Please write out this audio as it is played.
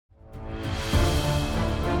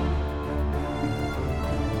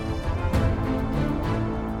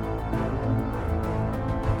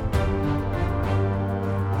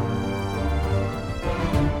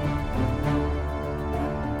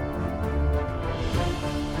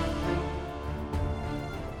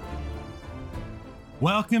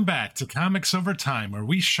Welcome back to Comics Over Time, where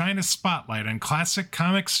we shine a spotlight on classic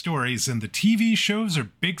comic stories and the TV shows or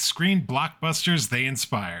big screen blockbusters they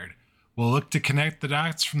inspired. We'll look to connect the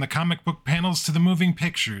dots from the comic book panels to the moving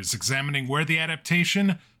pictures, examining where the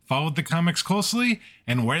adaptation followed the comics closely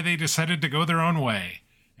and where they decided to go their own way.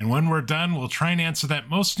 And when we're done, we'll try and answer that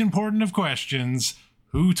most important of questions: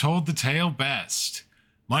 who told the tale best?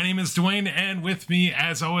 My name is Dwayne, and with me,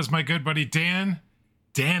 as always, my good buddy Dan.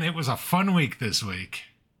 Dan, it was a fun week this week.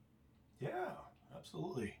 Yeah,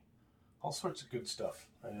 absolutely. All sorts of good stuff.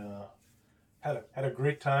 I had a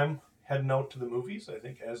great time heading out to the movies, I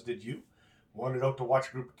think, as did you. Wandered out to watch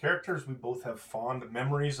a group of characters we both have fond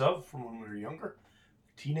memories of from when we were younger.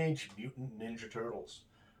 Teenage Mutant Ninja Turtles.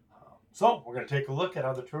 So we're going to take a look at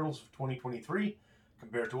how the Turtles of 2023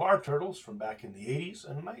 compare to our Turtles from back in the 80s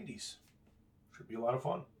and 90s. Should be a lot of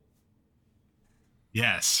fun.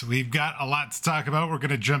 Yes, we've got a lot to talk about. We're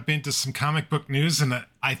going to jump into some comic book news, and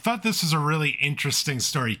I thought this was a really interesting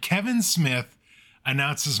story. Kevin Smith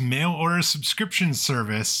announces mail order subscription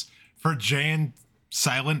service for Jay and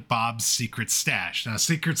Silent Bob's Secret Stash. Now,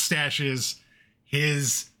 Secret Stash is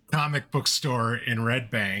his comic book store in Red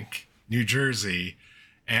Bank, New Jersey,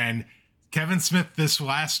 and Kevin Smith this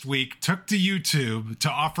last week took to YouTube to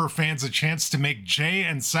offer fans a chance to make Jay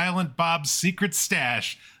and Silent Bob's Secret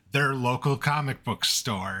Stash their local comic book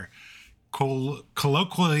store,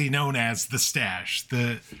 colloquially known as The Stash.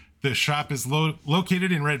 The shop is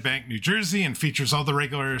located in Red Bank, New Jersey, and features all the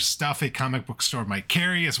regular stuff a comic book store might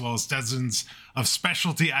carry, as well as dozens of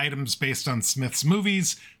specialty items based on Smith's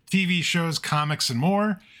movies, TV shows, comics, and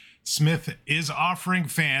more. Smith is offering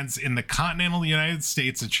fans in the continental United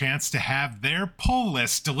States a chance to have their pull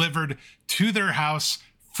list delivered to their house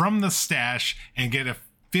from The Stash and get a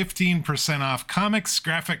 15% off comics,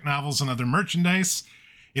 graphic novels, and other merchandise.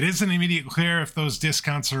 It isn't immediately clear if those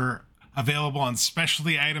discounts are available on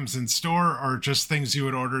specialty items in store or just things you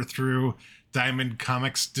would order through Diamond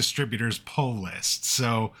Comics Distributors pull list.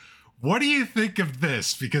 So what do you think of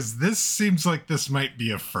this? Because this seems like this might be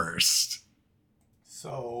a first.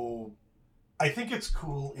 So I think it's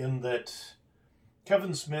cool in that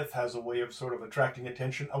Kevin Smith has a way of sort of attracting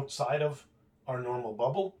attention outside of our normal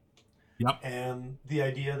bubble. Yep. And the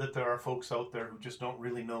idea that there are folks out there who just don't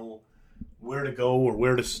really know where to go or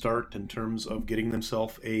where to start in terms of getting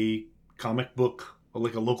themselves a comic book,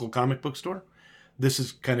 like a local comic book store. This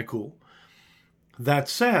is kind of cool. That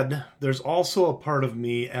said, there's also a part of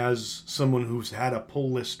me as someone who's had a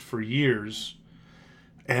pull list for years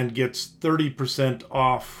and gets 30%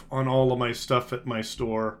 off on all of my stuff at my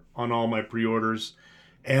store, on all my pre-orders.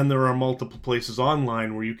 And there are multiple places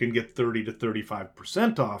online where you can get 30 to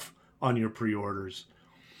 35% off on your pre-orders.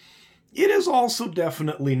 It is also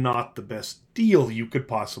definitely not the best deal you could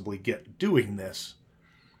possibly get doing this.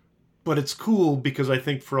 But it's cool because I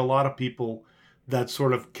think for a lot of people, that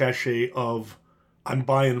sort of cachet of I'm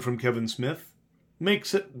buying from Kevin Smith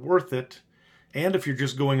makes it worth it. And if you're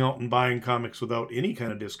just going out and buying comics without any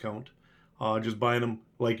kind of discount, just buying them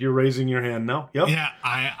like you're raising your hand now. Yep. Yeah,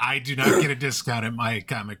 I do not get a discount at my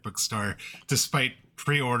comic book store, despite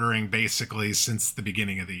pre-ordering basically since the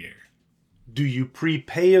beginning of the year. Do you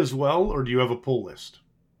prepay as well, or do you have a pull list?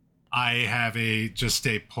 I have just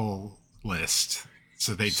a pull list.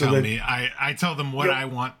 So they tell me, I tell them what I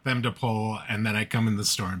want them to pull, and then I come in the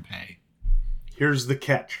store and pay. Here's the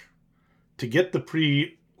catch. To get the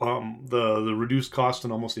the reduced cost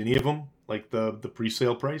on almost any of them, like the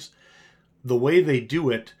pre-sale price, the way they do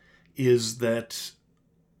it is that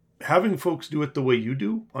having folks do it the way you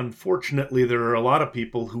do, unfortunately, there are a lot of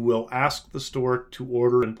people who will ask the store to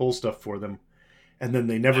order and pull stuff for them, and then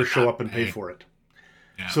they never show up and pay for it.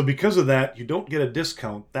 Yeah. So because of that, you don't get a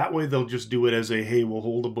discount. That way they'll just do it as a, hey, we'll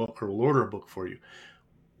hold a book or we'll order a book for you.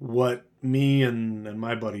 What me and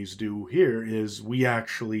my buddies do here is we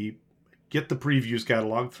actually get the previews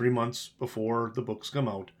catalog 3 months before the books come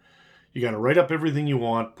out. You got to write up everything you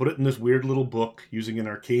want, put it in this weird little book using an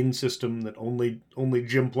arcane system that only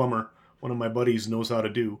Jim Plummer, one of my buddies, knows how to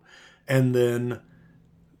do. And then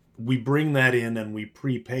we bring that in and we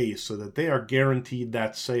prepay so that they are guaranteed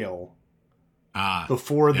that sale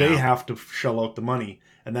before they have to shell out the money.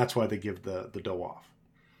 And that's why they give the dough off.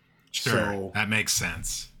 Sure, so, that makes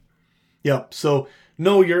sense. Yep. So,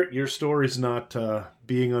 no, your store is not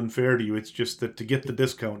being unfair to you. It's just that to get the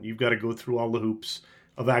discount, you've got to go through all the hoops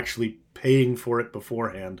of actually paying for it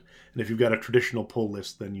beforehand. And if you've got a traditional pull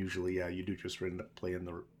list, then usually, you do just end up paying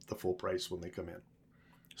the full price when they come in.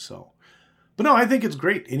 So, but no, I think it's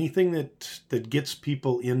great. Anything that gets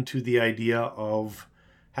people into the idea of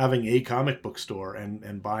having a comic book store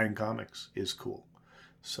and buying comics is cool.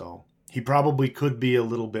 So, He probably could be a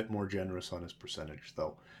little bit more generous on his percentage,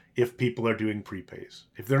 though, if people are doing prepays.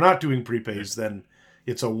 If they're not doing prepays, then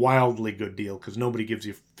it's a wildly good deal because nobody gives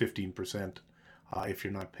you 15% if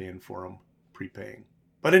you're not paying for them prepaying.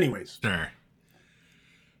 But anyways. Sure.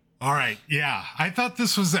 All right. Yeah. I thought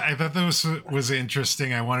this was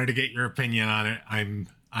interesting. I wanted to get your opinion on it.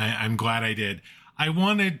 I'm glad I did. I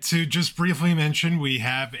wanted to just briefly mention we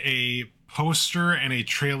have a poster and a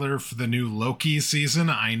trailer for the new Loki season.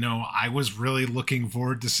 I know I was really looking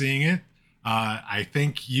forward to seeing it. I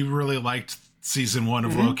think you really liked season 1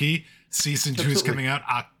 of Loki. Season 2 is coming out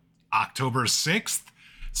October 6th.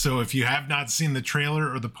 So if you have not seen the trailer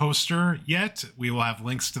or the poster yet, we will have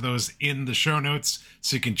links to those in the show notes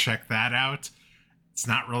so you can check that out. It's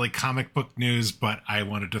not really comic book news, but I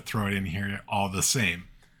wanted to throw it in here all the same.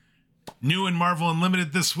 New in Marvel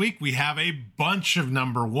Unlimited this week, we have a bunch of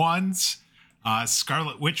number ones.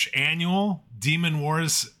 Scarlet Witch Annual, Demon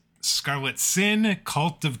Wars, Scarlet Sin,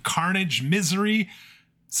 Cult of Carnage, Misery,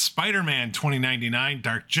 Spider-Man 2099,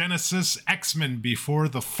 Dark Genesis, X-Men Before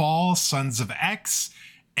the Fall, Sons of X,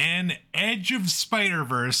 and Edge of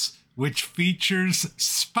Spider-Verse, which features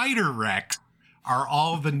Spider-Rex, are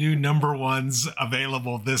all the new number ones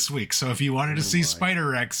available this week. So if you wanted to see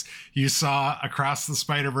Spider-Rex, you saw Across the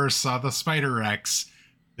Spider-Verse, saw the Spider-Rex.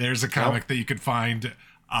 There's a comic that you could find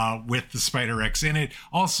with the Spider-Rex in it.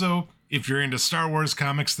 Also, if you're into Star Wars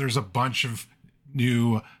comics, there's a bunch of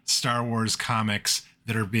new Star Wars comics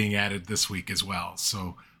that are being added this week as well.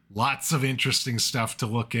 So lots of interesting stuff to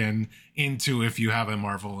look into if you have a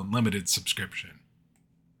Marvel Unlimited subscription.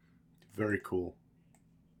 Very cool.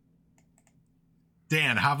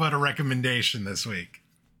 Dan, how about a recommendation this week?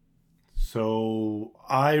 So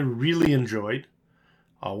I really enjoyed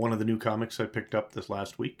one of the new comics I picked up this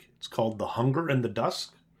last week. It's called The Hunger and the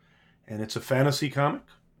Dusk, and it's a fantasy comic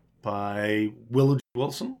by Willow J.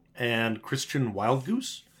 Wilson and Christian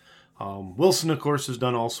Wildgoose. Wilson, of course, has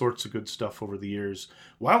done all sorts of good stuff over the years.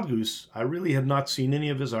 Wildgoose, I really had not seen any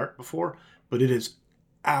of his art before, but it is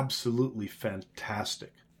absolutely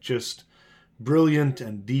fantastic. Just brilliant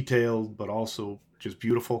and detailed, but also just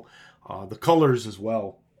beautiful. The colors as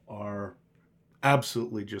well are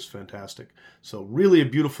absolutely just fantastic. So really a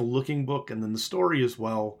beautiful looking book. And then the story as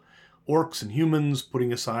well, orcs and humans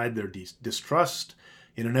putting aside their distrust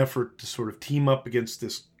in an effort to sort of team up against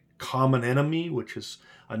this common enemy, which is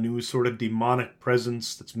a new sort of demonic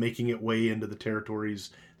presence that's making its way into the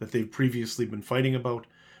territories that they've previously been fighting about,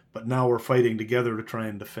 but now we're fighting together to try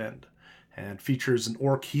and defend. And features an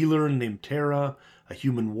orc healer named Tara, a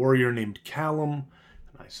human warrior named Callum,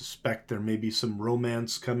 and I suspect there may be some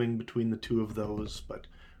romance coming between the two of those, but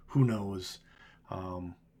who knows.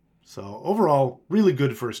 So overall, really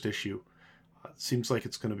good first issue. Seems like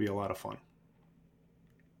it's going to be a lot of fun.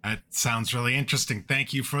 That sounds really interesting.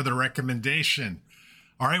 Thank you for the recommendation.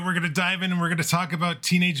 All right, we're going to dive in and we're going to talk about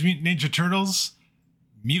Teenage Mutant Ninja Turtles,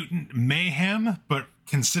 Mutant Mayhem, but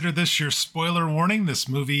consider this your spoiler warning. This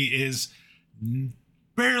movie is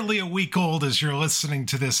barely a week old as you're listening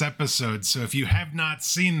to this episode. So if you have not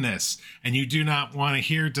seen this and you do not want to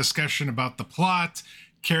hear discussion about the plot,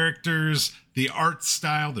 characters, the art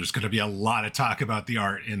style, there's going to be a lot of talk about the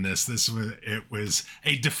art in this. It was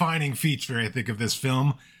a defining feature, I think, of this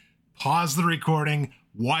film. Pause the recording,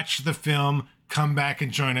 watch the film, come back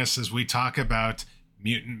and join us as we talk about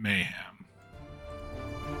Mutant Mayhem.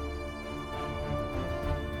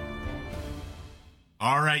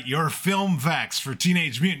 All right, your film facts for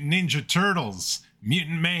Teenage Mutant Ninja Turtles,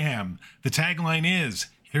 Mutant Mayhem. The tagline is,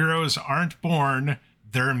 heroes aren't born,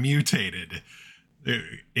 they're mutated.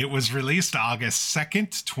 It was released August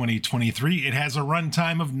 2nd, 2023. It has a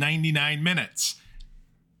runtime of 99 minutes.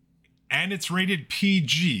 And it's rated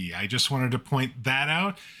PG. I just wanted to point that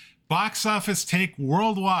out. Box office take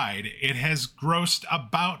worldwide. It has grossed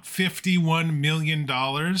about $51 million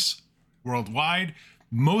worldwide.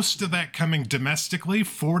 Most of that coming domestically,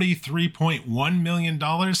 $43.1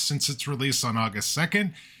 million since its release on August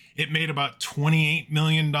 2nd. It made about $28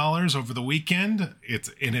 million over the weekend. It's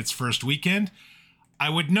in its first weekend. I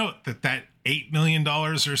would note that $8 million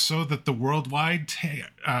or so that the worldwide take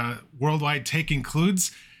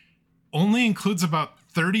only includes about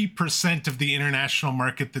 30% of the international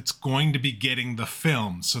market that's going to be getting the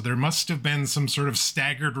film. So there must have been some sort of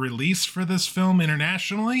staggered release for this film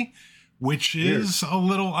internationally, which is a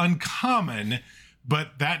little uncommon,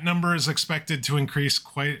 but that number is expected to increase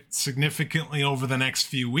quite significantly over the next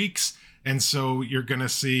few weeks. And so you're going to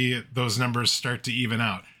see those numbers start to even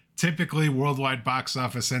out. Typically, international box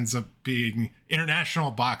office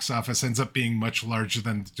ends up being much larger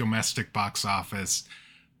than domestic box office.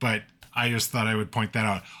 But I just thought I would point that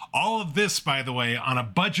out. All of this, by the way, on a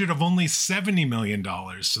budget of only $70 million.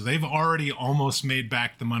 So they've already almost made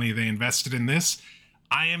back the money they invested in this.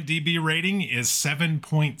 IMDb rating is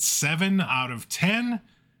 7.7 out of 10.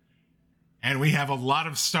 And we have a lot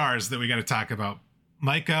of stars that we got to talk about.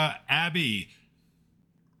 Micah Abbey,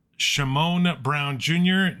 Shimon Brown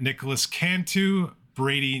Jr., Nicholas Cantu,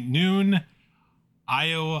 Brady Noon,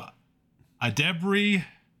 Io Adebri,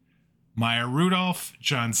 Maya Rudolph,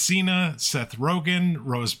 John Cena, Seth Rogen,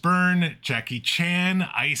 Rose Byrne, Jackie Chan,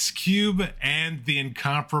 Ice Cube, and the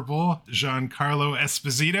incomparable Giancarlo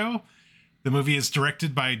Esposito. The movie is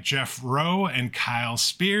directed by Jeff Rowe and Kyle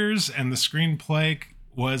Spears, and the screenplay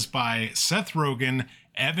was by Seth Rogen,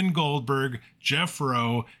 Evan Goldberg, Jeff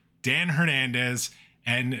Rowe, Dan Hernandez,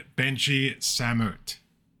 and Benji Samut.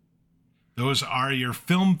 Those are your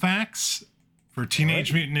film facts for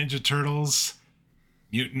Teenage Mutant Ninja Turtles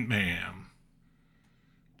Mutant Mayhem.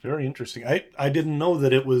 Very interesting. I didn't know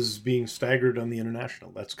that it was being staggered on the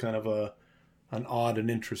international. That's kind of an odd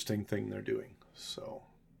and interesting thing they're doing. So,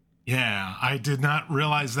 yeah, I did not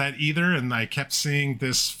realize that either, and I kept seeing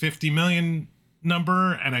this 50 million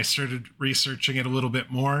number, and I started researching it a little bit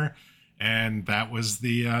more, and that was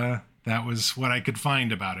what I could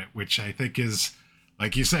find about it, which I think is,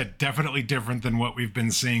 like you said, definitely different than what we've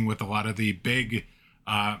been seeing with a lot of the big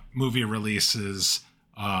movie releases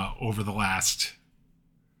over the last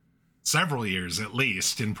several years at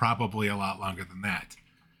least, and probably a lot longer than that.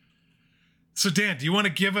 So Dan, do you want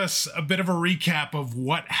to give us a bit of a recap of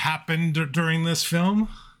what happened during this film?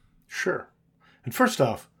 Sure. And first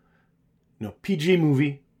off, PG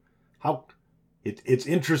movie, it's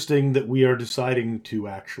interesting that we are deciding to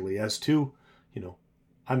actually, as to,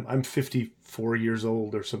 I'm 54 years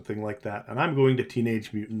old or something like that, and I'm going to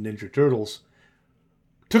Teenage Mutant Ninja Turtles.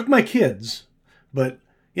 Took my kids, but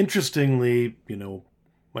interestingly,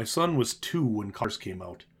 my son was 2 when Cars came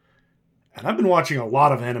out. And I've been watching a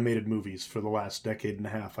lot of animated movies for the last decade and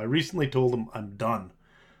a half. I recently told him I'm done.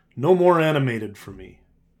 No more animated for me.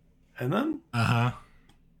 And then I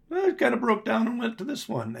kind of broke down and went to this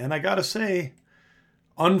one. And I gotta say,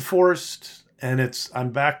 unforced, and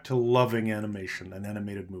I'm back to loving animation and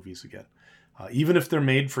animated movies again. Even if they're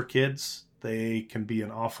made for kids, they can be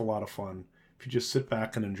an awful lot of fun if you just sit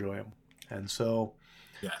back and enjoy them. And so,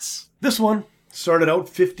 yes, this one started out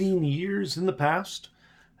 15 years in the past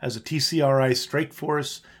as a TCRI strike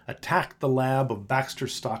force attacked the lab of Baxter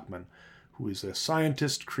Stockman, who is a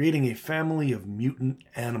scientist creating a family of mutant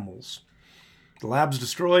animals. The lab's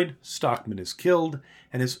destroyed, Stockman is killed,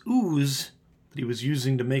 and his ooze that he was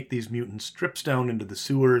using to make these mutants drips down into the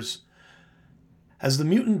sewers. As the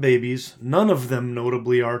mutant babies, none of them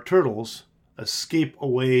notably are turtles, escape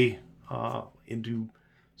away into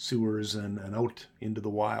sewers and out into the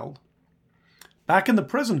wild. Back in the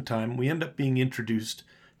present time, we end up being introduced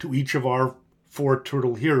to each of our 4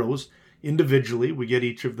 turtle heroes. Individually, we get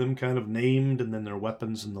each of them kind of named and then their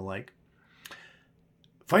weapons and the like.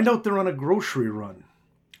 Find out they're on a grocery run.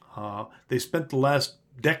 They spent the last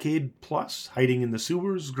decade plus hiding in the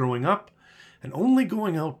sewers growing up and only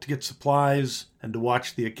going out to get supplies and to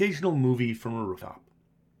watch the occasional movie from a rooftop.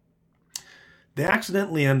 They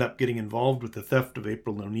accidentally end up getting involved with the theft of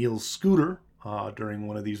April O'Neil's scooter during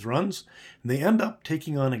one of these runs, and they end up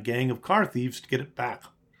taking on a gang of car thieves to get it back.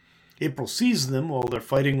 April sees them while they're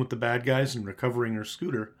fighting with the bad guys and recovering her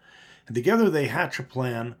scooter, and together they hatch a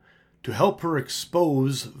plan to help her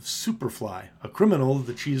expose Superfly, a criminal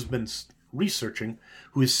that she's been researching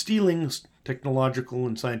who is stealing technological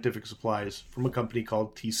and scientific supplies from a company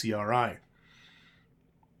called TCRI.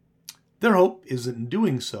 Their hope is that in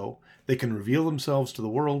doing so, they can reveal themselves to the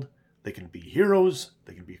world, they can be heroes,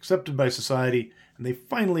 they can be accepted by society, and they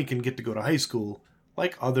finally can get to go to high school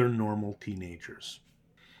like other normal teenagers.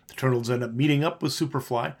 The Turtles end up meeting up with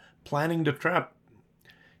Superfly, planning to trap him.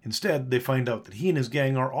 Instead, they find out that he and his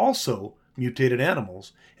gang are also mutated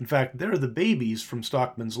animals. In fact, they're the babies from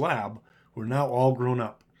Stockman's lab, who are now all grown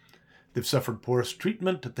up. They've suffered poor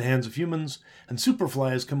treatment at the hands of humans, and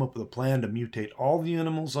Superfly has come up with a plan to mutate all the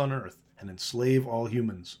animals on Earth and enslave all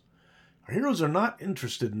humans. Our heroes are not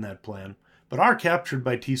interested in that plan, but are captured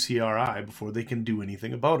by TCRI before they can do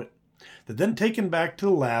anything about it. They're then taken back to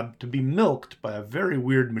the lab to be milked by a very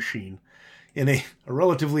weird machine in a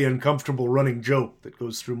relatively uncomfortable running joke that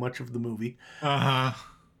goes through much of the movie.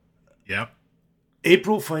 Yep.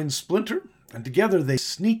 April finds Splinter, and together they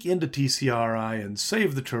sneak into TCRI and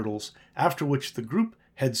save the Turtles, after which the group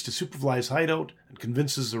heads to Superfly's hideout and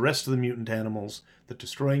convinces the rest of the mutant animals that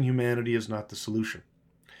destroying humanity is not the solution.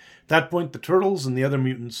 At that point, the Turtles and the other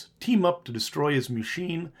mutants team up to destroy his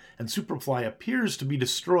machine, and Superfly appears to be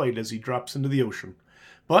destroyed as he drops into the ocean.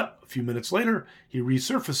 But a few minutes later, he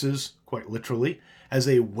resurfaces, quite literally, as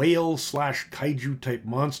a whale/kaiju-type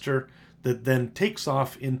monster that then takes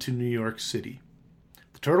off into New York City.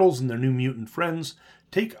 The Turtles and their new mutant friends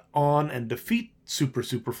take on and defeat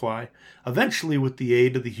Superfly, eventually with the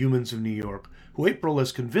aid of the humans of New York, who April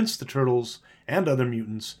has convinced the Turtles and other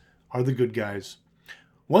mutants are the good guys.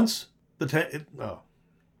 Once the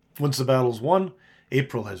battle's won,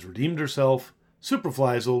 April has redeemed herself,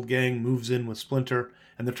 Superfly's old gang moves in with Splinter,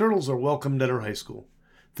 and the Turtles are welcomed at her high school.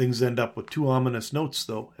 Things end up with two ominous notes,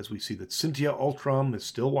 though, as we see that Cynthia Ultram is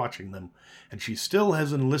still watching them, and she still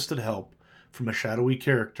has enlisted help from a shadowy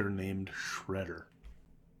character named Shredder.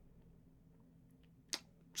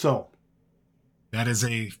 So, that is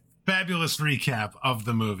a fabulous recap of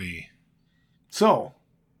the movie. So,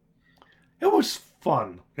 it was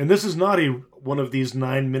fun. And this is not one of these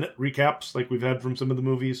 9-minute recaps like we've had from some of the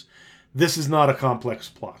movies. This is not a complex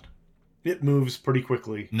plot. It moves pretty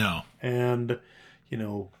quickly. No. And,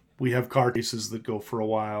 we have car chases that go for a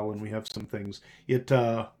while, and we have some things. It's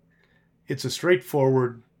a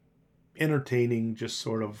straightforward, entertaining, just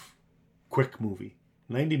sort of quick movie.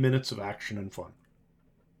 90 minutes of action and fun.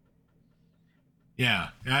 Yeah,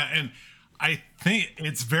 and I think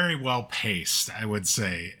it's very well paced, I would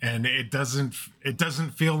say, and it doesn't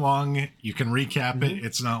feel long. You can recap it;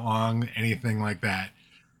 it's not long, anything like that.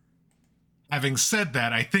 Having said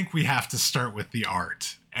that, I think we have to start with the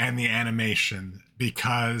art and the animation,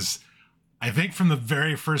 because I think from the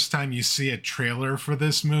very first time you see a trailer for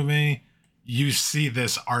this movie, you see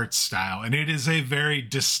this art style, and it is a very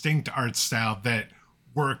distinct art style that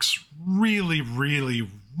works really, really,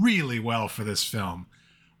 really well for this film.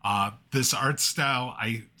 This art style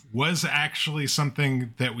was actually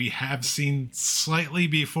something that we have seen slightly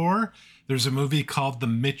before. There's a movie called The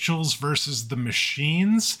Mitchells versus the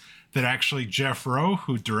Machines that actually Jeff Rowe,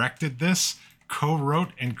 who directed this,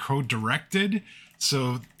 co-wrote and co-directed.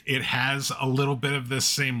 So it has a little bit of this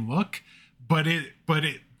same look, but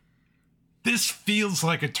this feels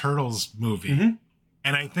like a Turtles movie.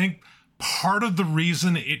 And I think part of the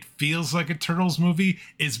reason it feels like a Turtles movie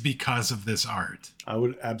is because of this art. I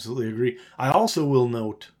would absolutely agree. I also will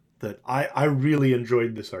note that I really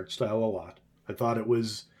enjoyed this art style a lot. I thought it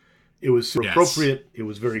was super appropriate. It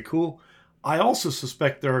was very cool. I also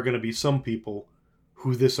suspect there are going to be some people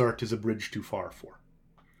who this art is a bridge too far for.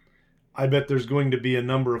 I bet there's going to be a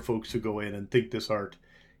number of folks who go in and think this art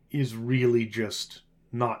is really just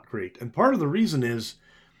not great. And part of the reason is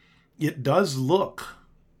it does look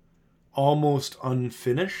almost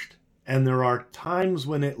unfinished, and there are times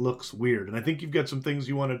when it looks weird. And I think you've got some things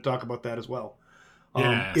you want to talk about that as well.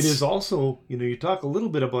 Yes. It is also, you talk a little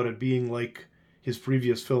bit about it being like his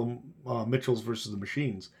previous film, Mitchells versus the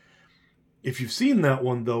Machines. If you've seen that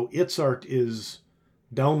one, though, its art is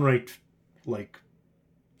downright,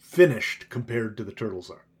 finished compared to the Turtles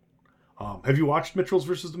art. Have you watched Mitchells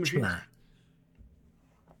versus the Machines? Sure.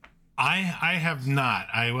 I have not.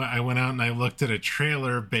 I went out and I looked at a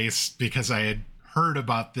trailer because I had heard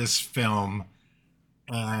about this film,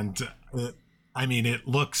 and it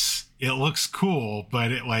looks cool,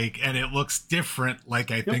 but it looks different.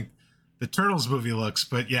 I think the Turtles movie looks,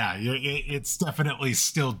 but yeah, it's definitely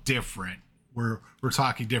still different. We're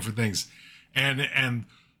talking different things, and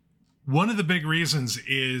one of the big reasons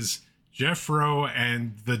is Jeff Rowe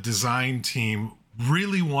and the design team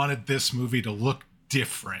really wanted this movie to look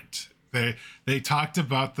different. They talked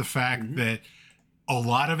about the fact that a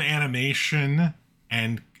lot of animation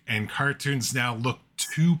and cartoons now look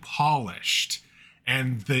too polished,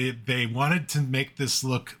 and they wanted to make this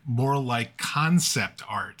look more like concept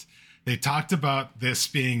art. They talked about this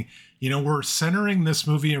being, we're centering this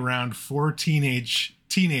movie around 4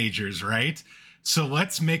 teenagers, right? So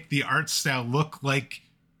let's make the art style look like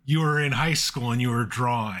you were in high school and you were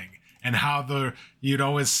drawing. And how you'd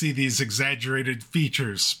always see these exaggerated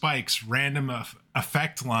features, spikes, random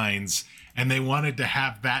effect lines, and they wanted to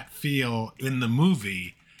have that feel in the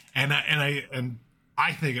movie, and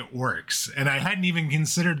I think it works. And I hadn't even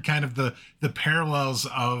considered kind of the parallels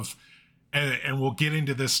of, and we'll get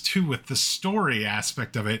into this too with the story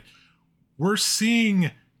aspect of it. We're seeing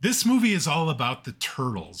this movie is all about the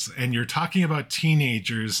Turtles, and you're talking about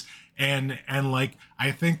teenagers, and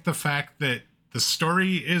I think the fact that the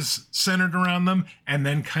story is centered around them, and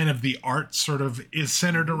then kind of the art sort of is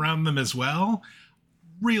centered around them as well,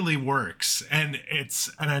 really works. And it's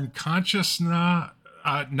an unconscious nod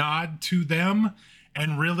to them,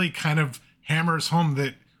 and really kind of hammers home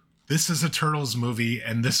that this is a Turtles movie,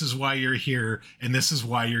 and this is why you're here, and this is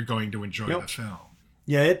why you're going to enjoy the film.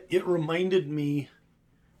 Yeah, it reminded me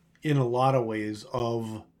in a lot of ways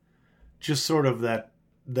of just sort of that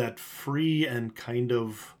that free and kind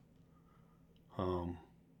of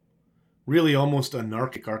really almost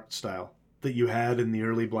anarchic art style that you had in the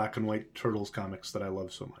early black and white Turtles comics that I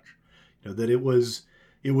love so much. That it was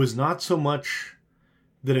not so much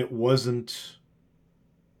that it wasn't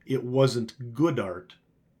good art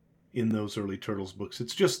in those early Turtles books.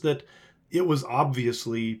 It's just that it was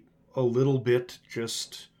obviously a little bit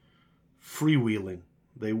just freewheeling.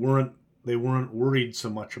 They weren't worried so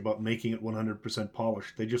much about making it 100%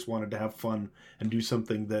 polished. They just wanted to have fun and do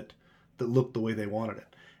something that looked the way they wanted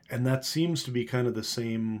it. And that seems to be kind of the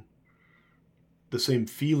same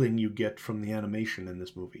feeling you get from the animation in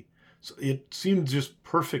this movie. So it seems just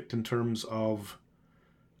perfect in terms of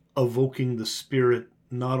evoking the spirit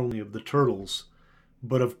not only of the Turtles,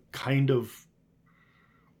 but of kind of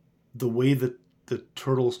the way that the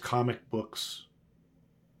Turtles comic books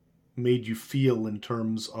made you feel in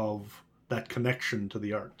terms of that connection to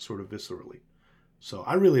the art, sort of viscerally. So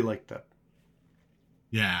I really liked that.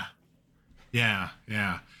 Yeah.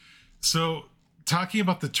 So talking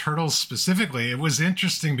about the Turtles specifically, it was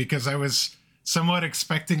interesting because I was somewhat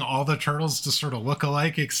expecting all the Turtles to sort of look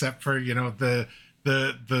alike, except for, the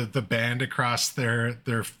band across their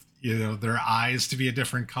eyes to be a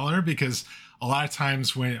different color, because a lot of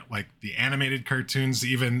times when, like, the animated cartoons,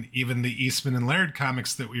 even the Eastman and Laird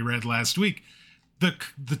comics that we read last week, the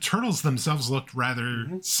Turtles themselves looked rather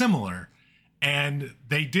similar. And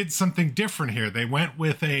they did something different here. They went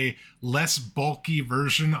with a less bulky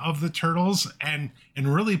version of the Turtles and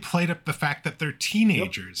really played up the fact that they're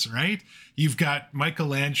teenagers, right? You've got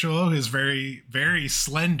Michelangelo, who's very, very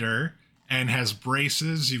slender and has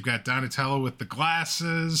braces. You've got Donatello with the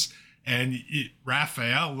glasses, and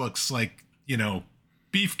Raphael looks like,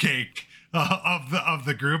 beefcake of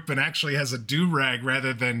the group, and actually has a do-rag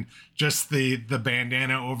rather than just the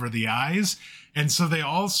bandana over the eyes. And so they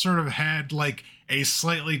all sort of had like a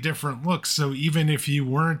slightly different look. So even if you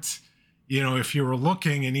weren't, if you were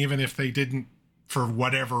looking, and even if they didn't, for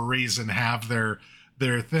whatever reason, have their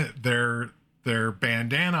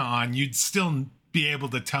bandana on, you'd still be able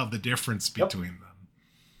to tell the difference between them.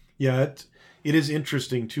 Yeah, it is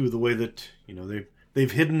interesting too, the way that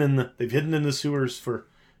they've hidden in the sewers for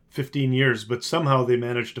 15 years, but somehow they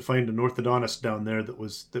managed to find an orthodontist down there that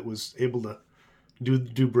was able to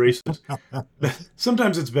do braces.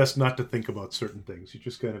 Sometimes it's best not to think about certain things. You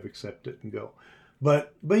just kind of accept it and go.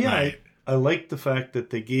 But yeah, right. I like the fact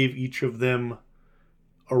that they gave each of them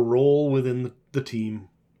a role within the team.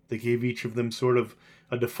 They gave each of them sort of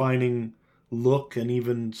a defining look and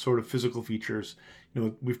even sort of physical features.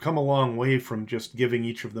 We've come a long way from just giving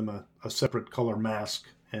each of them a separate color mask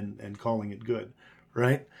and calling it good,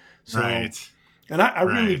 right? So, right. And I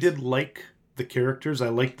really did like the characters. I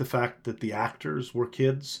liked the fact that the actors were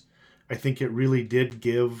kids. I think it really did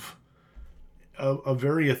give a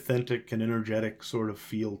very authentic and energetic sort of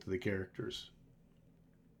feel to the characters.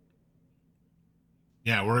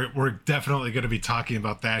 Yeah, we're definitely going to be talking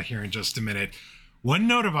about that here in just a minute. One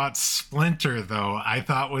note about Splinter, though, I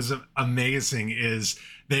thought was amazing, is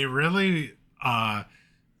they really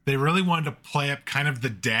wanted to play up kind of the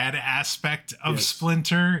dad aspect of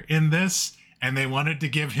Splinter in this. And they wanted to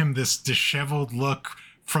give him this disheveled look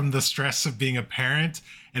from the stress of being a parent.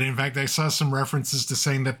 And in fact, I saw some references to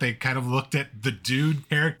saying that they kind of looked at the dude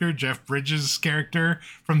character, Jeff Bridges' character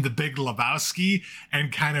from The Big Lebowski,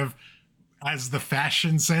 and kind of as the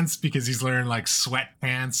fashion sense, because he's wearing like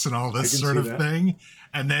sweatpants and all this sort of thing.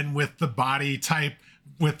 And then with the body type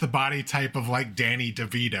of like Danny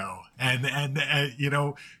DeVito. And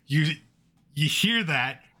you hear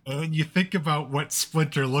that, and you think about what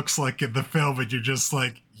Splinter looks like in the film, and you're just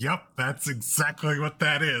like, yep, that's exactly what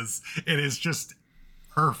that is. It is just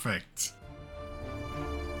perfect.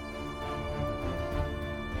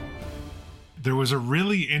 There was a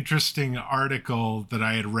really interesting article that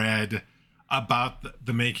I had read about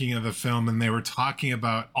the making of the film, and they were talking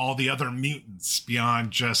about all the other mutants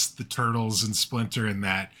beyond just the Turtles and Splinter and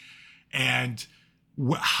that, and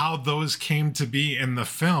how those came to be in the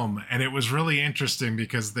film. And it was really interesting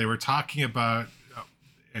because they were talking about,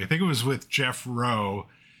 I think it was with Jeff Rowe,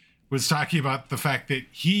 was talking about the fact that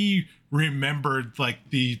he remembered like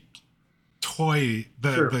the toys,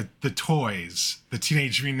 the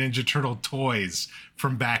Teenage Mutant Ninja Turtle toys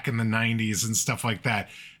from back in the 90s and stuff like that.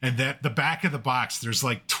 And that the back of the box, there's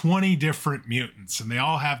like 20 different mutants, and they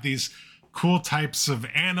all have these cool types of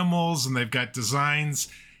animals, and they've got designs,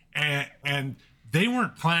 and they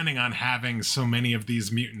weren't planning on having so many of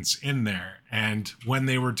these mutants in there. And when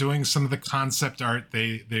they were doing some of the concept art,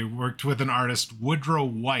 they worked with an artist, Woodrow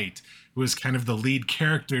White, who was kind of the lead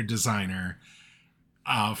character designer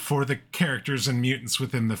for the characters and mutants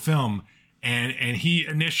within the film. and he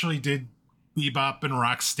initially did Bebop and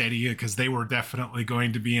Rocksteady because they were definitely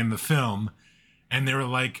going to be in the film, and they were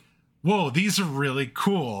like, whoa, these are really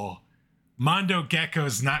cool. Mondo Gecko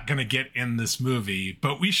is not going to get in this movie,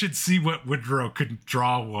 but we should see what Woodrow could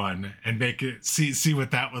draw one and make it see what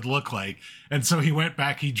that would look like. And so he went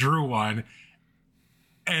back, he drew one,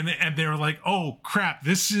 and they were like, oh crap,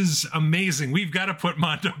 this is amazing. We've got to put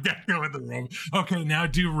Mondo Gecko in the room. Okay, now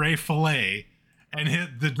do Ray Fillet.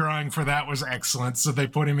 And the drawing for that was excellent, so they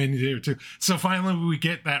put him in here too. So finally we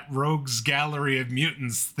get that rogues gallery of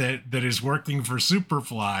mutants that is working for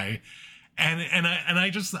Superfly. And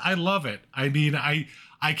I love it. I mean, I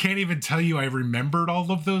can't even tell you I remembered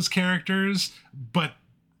all of those characters, but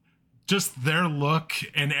just their look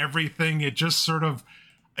and everything, it just sort of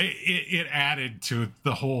it added to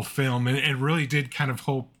the whole film, and it really did kind of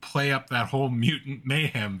play up that whole mutant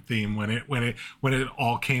mayhem theme when it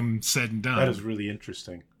all came said and done. That is really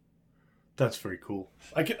interesting. That's very cool.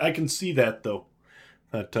 I can see that though,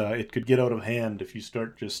 that it could get out of hand if you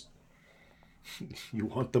start just you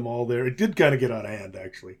want them all there. It did kind of get out of hand,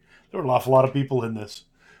 actually. There were an awful lot of people in this.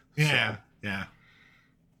 Yeah, so. Yeah.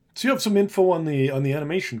 So you have some info on the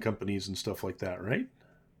animation companies and stuff like that, right?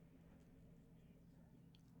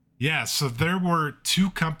 Yeah, so there were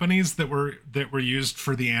 2 companies that were used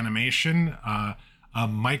for the animation.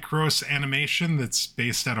 Micros Animation, that's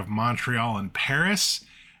based out of Montreal and Paris,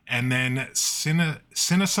 and then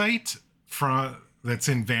Cinesite that's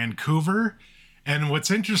in Vancouver. And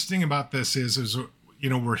what's interesting about this is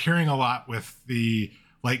we're hearing a lot with the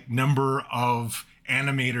number of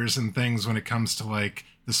animators and things when it comes to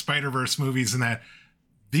the Spider-Verse movies, and that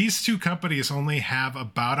these 2 companies only have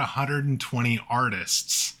about 120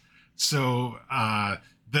 artists. So a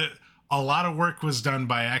lot of work was done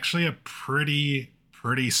by actually a pretty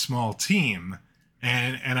small team,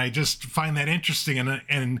 and I just find that interesting.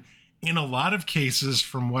 And in a lot of cases,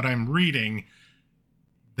 from what I'm reading,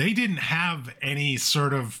 they didn't have any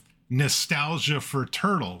sort of nostalgia for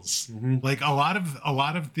Turtles. Mm-hmm. A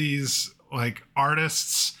lot of these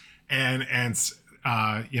artists and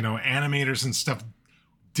animators and stuff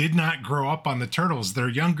did not grow up on the Turtles. They're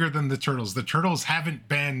younger than the Turtles. The Turtles haven't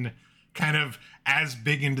been kind of as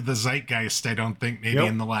big into the zeitgeist, I don't think, maybe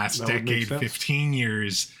in the last decade, 15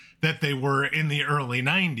 years, that they were in the early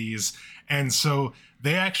 90s. And so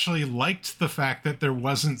they actually liked the fact that there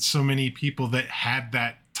wasn't so many people that had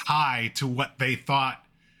that tie to what they thought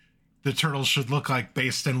the Turtles should look like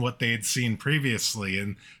based on what they had seen previously.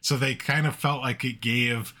 And so they kind of felt like it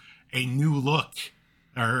gave a new look,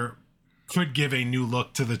 or could give a new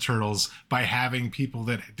look to the Turtles by having people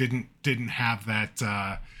that didn't have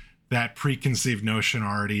that preconceived notion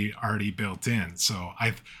already built in. So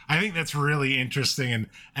I think that's really interesting,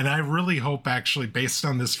 and I really hope, actually, based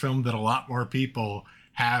on this film, that a lot more people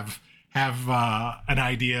have an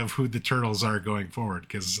idea of who the Turtles are going forward,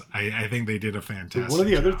 because I think they did a fantastic job. One of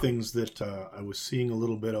the other things that I was seeing a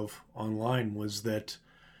little bit of online was that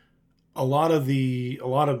a lot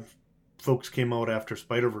of folks came out after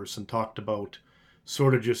Spider-Verse and talked about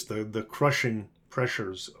sort of just the crushing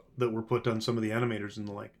pressures that were put on some of the animators and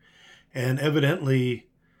the like. And evidently,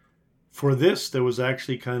 for this, there was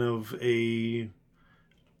actually kind of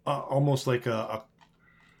almost like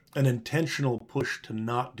an intentional push to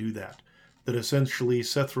not do that. That essentially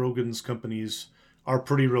Seth Rogen's companies are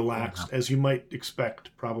pretty relaxed, as you might expect.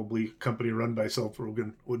 Probably a company run by Seth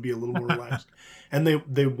Rogen would be a little more relaxed. And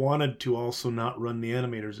they wanted to also not run the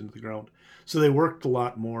animators into the ground. So they worked a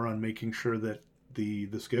lot more on making sure that the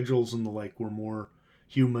schedules and the like were more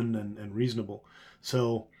human and reasonable.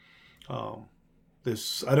 So I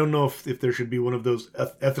don't know if there should be one of those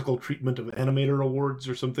ethical treatment of animator awards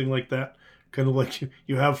or something like that, kind of like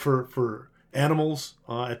you have for animals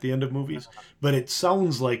at the end of movies. But it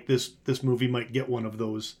sounds like this movie might get one of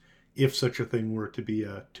those if such a thing were to be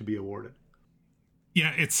awarded.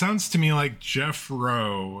 Yeah, it sounds to me like Jeff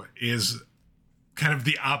Rowe is kind of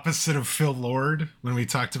the opposite of Phil Lord. When we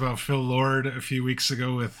talked about Phil Lord a few weeks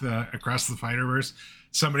ago with Across the Spider-Verse,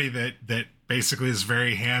 somebody that basically is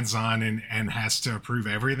very hands-on and has to approve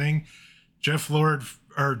everything. Jeff Rowe,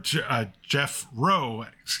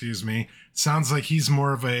 sounds like he's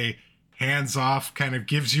more of a hands-off, kind of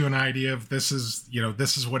gives you an idea of this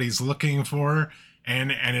is what he's looking for,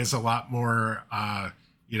 and is a lot more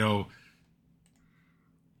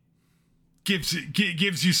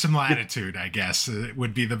gives you some latitude, I guess. It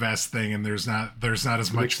would be the best thing, and there's not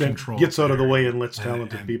as much control. Gets out of the way and lets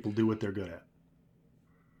talented people do what they're good at.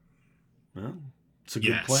 Well, it's a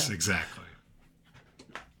good plan. Yes, exactly.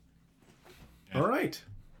 Yeah. All right.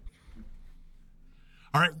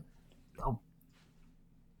 Oh.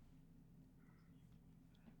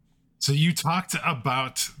 So So you talked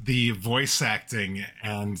about the voice acting,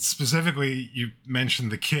 and specifically you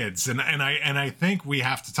mentioned the kids, and I think we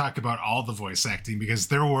have to talk about all the voice acting, because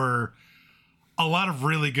there were a lot of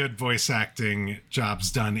really good voice acting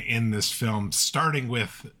jobs done in this film, starting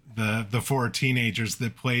with the four teenagers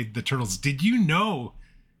that played the turtles. Did you know,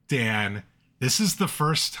 Dan, this is the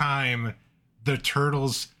first time the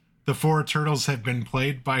four turtles have been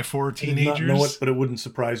played by four teenagers? I did not know it, but it wouldn't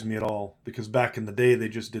surprise me at all, because back in the day they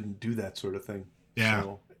just didn't do that sort of thing. Yeah.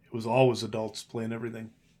 So it was always adults playing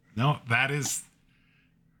everything. No, that is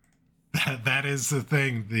the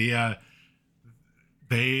thing. They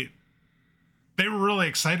were really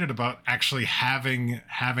excited about actually having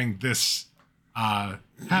this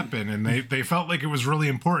happen, and they felt like it was really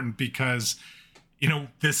important, because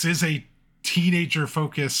this is a teenager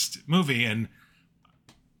focused movie, and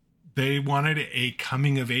they wanted a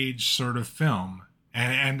coming of age sort of film,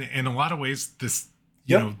 and in a lot of ways this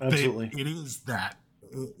absolutely. It is that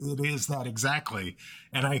exactly.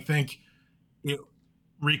 And I think it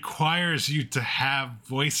requires you to have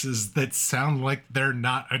voices that sound like they're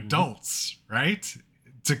not adults, right?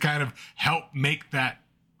 To kind of help make that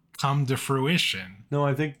come to fruition. No,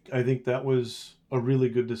 I think that was a really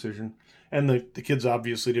good decision. And the kids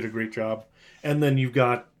obviously did a great job. And then you've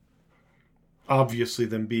got obviously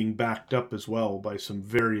them being backed up as well by some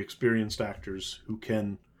very experienced actors who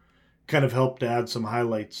can kind of help to add some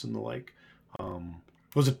highlights and the like.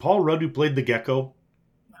 Was it Paul Rudd who played the gecko?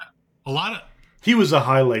 He was a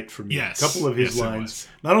highlight for me. Yes. A couple of his lines,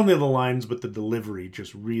 not only the lines, but the delivery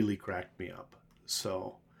just really cracked me up.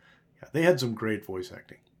 So, yeah, they had some great voice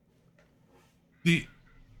acting.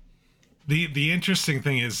 The interesting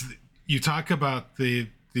thing is, you talk about the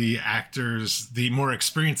actors, the more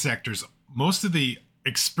experienced actors. Most of the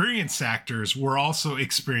experienced actors were also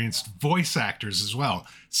experienced voice actors as well.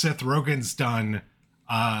 Seth Rogen's done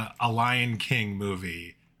a Lion King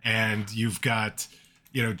movie, and you've got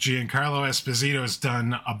Giancarlo Esposito's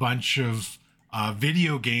done a bunch of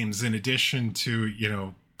video games, in addition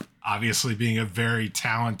to obviously being a very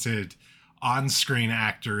talented on-screen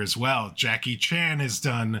actor as well. Jackie Chan has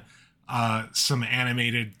done some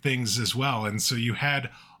animated things as well, and so you had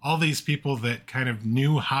all these people that kind of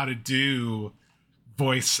knew how to do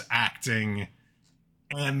voice acting,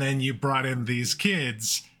 and then you brought in these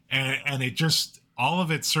kids, and it just, all of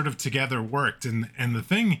it sort of together worked. And the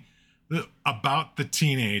thing about the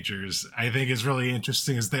teenagers I think is really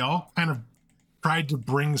interesting is they all kind of tried to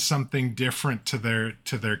bring something different to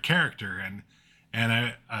their character, and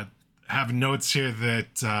I have notes here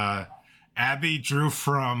that Abby drew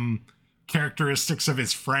from characteristics of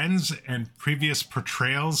his friends and previous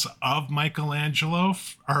portrayals of Michelangelo,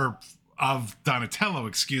 or of Donatello,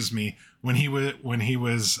 excuse me, when he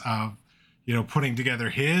was putting together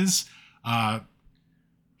his.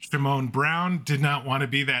 Shimon Brown did not want to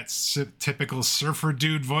be that typical surfer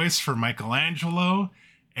dude voice for Michelangelo,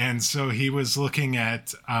 and so he was looking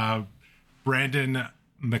at Brandon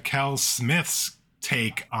McKell-Smith's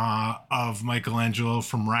take of Michelangelo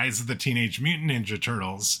from Rise of the Teenage Mutant Ninja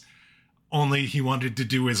Turtles, only he wanted to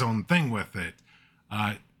do his own thing with it.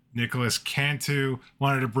 Nicholas Cantu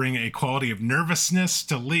wanted to bring a quality of nervousness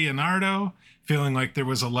to Leonardo, feeling like there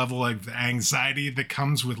was a level of anxiety that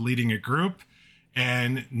comes with leading a group.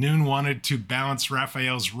 And Noon wanted to balance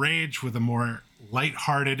Raphael's rage with a more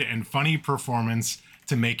lighthearted and funny performance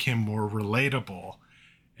to make him more relatable.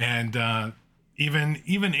 And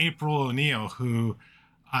even April O'Neil, who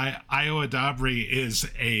Io Adabri is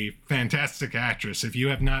a fantastic actress. If you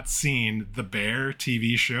have not seen The Bear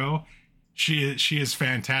TV show, she is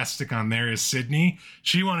fantastic on there as Sydney.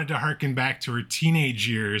 She wanted to harken back to her teenage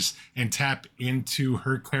years and tap into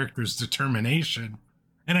her character's determination.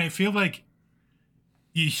 And I feel like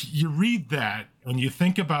you read that and you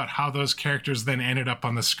think about how those characters then ended up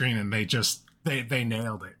on the screen, and they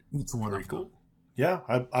nailed it. It's wonderful. Cool. Yeah,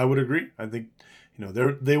 I would agree. I think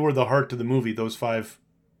they were the heart of the movie. Those 5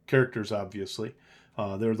 characters, obviously,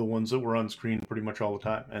 they're the ones that were on screen pretty much all the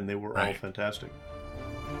time, and they were all fantastic.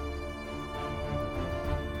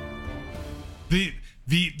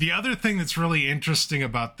 The other thing that's really interesting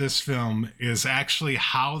about this film is actually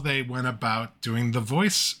how they went about doing the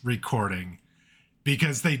voice recording,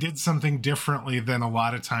 because they did something differently than a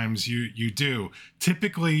lot of times you do.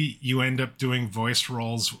 Typically, you end up doing voice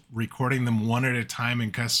roles, recording them one at a time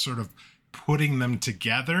and sort of putting them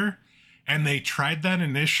together. And they tried that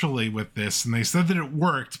initially with this, and they said that it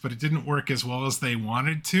worked, but it didn't work as well as they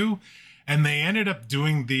wanted to. And they ended up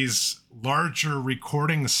doing these larger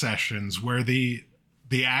recording sessions where the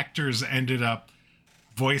actors ended up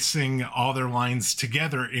voicing all their lines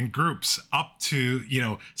together in groups up to,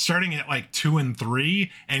 starting at like 2 and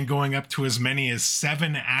 3 and going up to as many as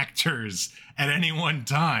 7 actors at any one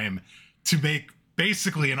time to make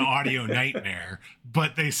basically an audio nightmare.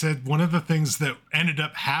 But they said one of the things that ended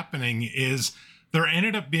up happening is there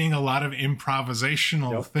ended up being a lot of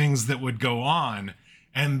improvisational things that would go on,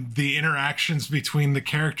 and the interactions between the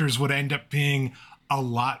characters would end up being a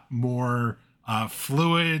lot more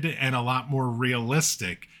fluid and a lot more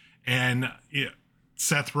realistic. And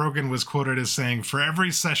Seth Rogen was quoted as saying, "For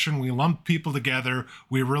every session we lumped people together,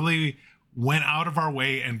 we really went out of our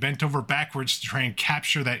way and bent over backwards to try and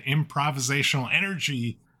capture that improvisational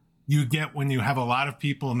energy you get when you have a lot of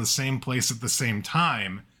people in the same place at the same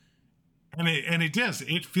time." And it does.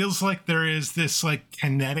 It feels like there is this like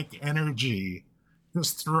kinetic energy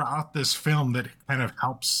just throughout this film that kind of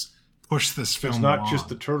helps push this film It's not along. just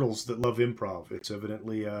the turtles that love improv. It's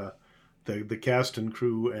evidently the cast and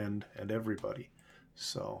crew and everybody.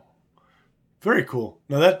 So very cool.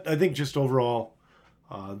 Now that, I think, just overall,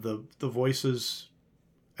 the voices,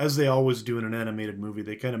 as they always do in an animated movie,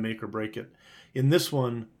 they kind of make or break it. In this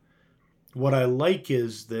one, what I like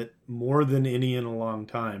is that more than any in a long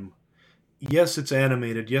time, yes, it's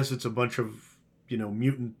animated. Yes, it's a bunch of,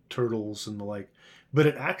 mutant turtles and the like, but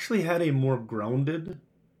it actually had a more grounded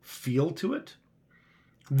feel to it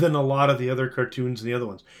than a lot of the other cartoons and the other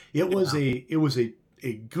ones. It was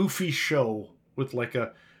a goofy show with like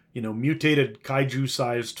a, mutated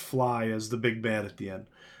kaiju-sized fly as the big bad at the end.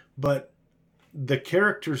 But the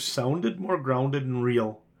characters sounded more grounded and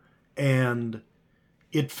real, and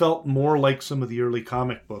it felt more like some of the early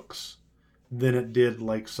comic books than it did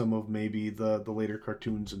like some of maybe the later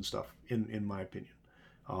cartoons and stuff, in my opinion.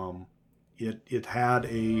 It had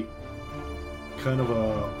a kind of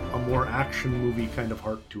a more action movie kind of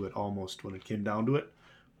heart to it almost when it came down to it,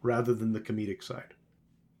 rather than the comedic side.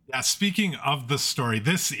 Yeah, speaking of the story,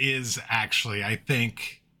 this is actually, I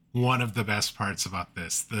think, one of the best parts about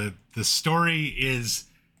this. The story is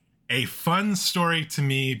a fun story to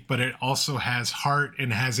me, but it also has heart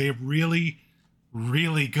and has a really,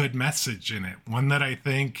 really good message in it. One that I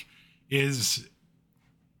think is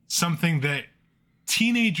something that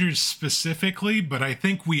teenagers specifically, but I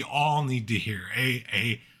think we all need to hear.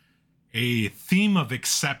 A theme of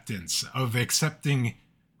acceptance, of accepting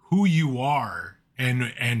who you are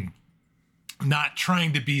and not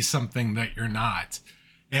trying to be something that you're not.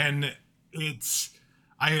 And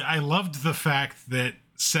I loved the fact that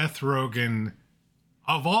Seth Rogen,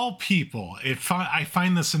 of all people, I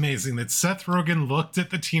find this amazing that Seth Rogen looked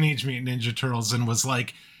at the Teenage Mutant Ninja Turtles and was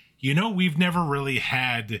like, we've never really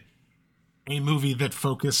had a movie that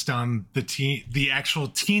focused on the actual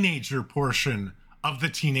teenager portion of the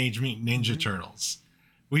Teenage Mutant Ninja Turtles.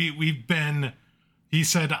 He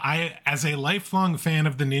said, as a lifelong fan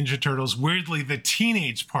of the Ninja Turtles, weirdly, the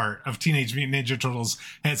teenage part of Teenage Mutant Ninja Turtles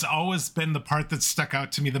has always been the part that stuck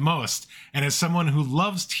out to me the most. And as someone who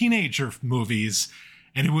loves teenager movies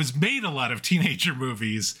and who has made a lot of teenager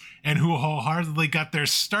movies and who wholeheartedly got their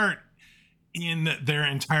start in their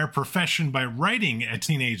entire profession by writing a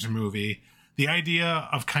teenage movie, the idea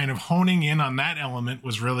of kind of honing in on that element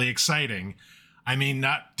was really exciting. I mean,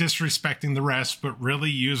 not disrespecting the rest, but really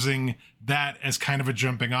using that as kind of a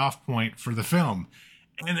jumping off point for the film.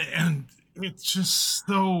 And it's just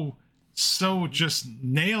so just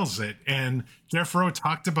nails it. And Jeff Rowe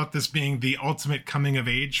talked about this being the ultimate coming of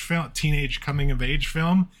age film, teenage coming of age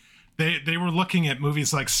film. They were looking at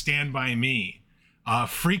movies like Stand By Me,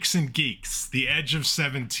 Freaks and Geeks, The Edge of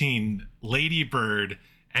 17, Lady Bird,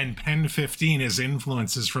 and Pen 15 as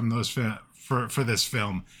influences from those for this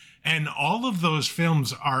film. And all of those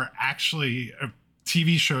films are actually,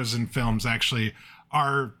 TV shows and films actually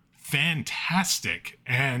are fantastic.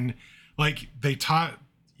 And like they taught,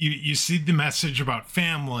 you see the message about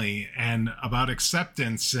family and about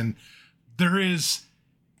acceptance. And it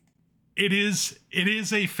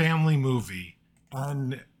is a family movie.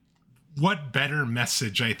 And what better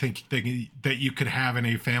message, I think, that you could have in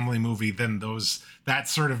a family movie than that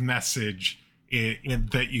sort of message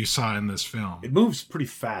that you saw in this film. It moves pretty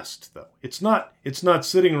fast, though. It's not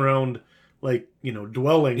sitting around like,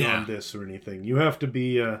 dwelling on this or anything. You have to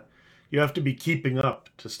be keeping up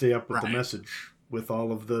to stay up with the message, with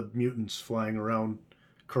all of the mutants flying around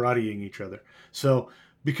karateing each other. So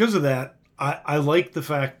because of that, I like the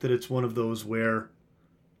fact that it's one of those where,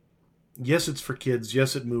 yes, it's for kids.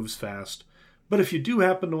 Yes, it moves fast. But if you do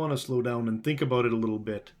happen to want to slow down and think about it a little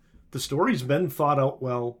bit, the story's been thought out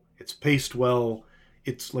well. It's paced well.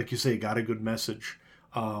 It's, like you say, got a good message.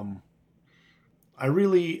 I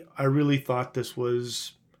really thought this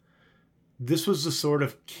was the sort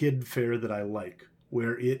of kid fare that I like.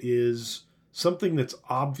 where it is something that's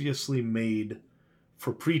obviously made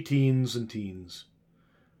for preteens and teens.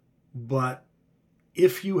 But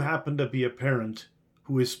if you happen to be a parent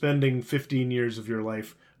who is spending 15 years of your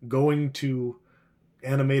life going to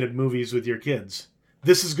animated movies with your kids,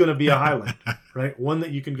 this is going to be a highlight, right? One that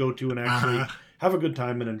you can go to and actually have a good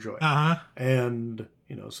time and enjoy. And,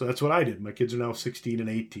 so that's what I did. My kids are now 16 and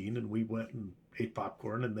 18, and we went and ate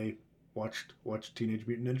popcorn, and they watched Teenage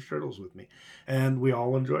Mutant Ninja Turtles with me. And we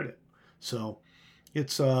all enjoyed it. So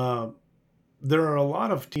it's, there are a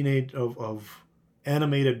lot of of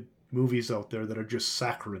animated movies out there that are just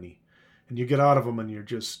saccharine, and you get out of them and you're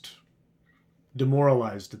just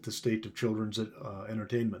demoralized at the state of children's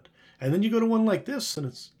entertainment. And then you go to one like this, and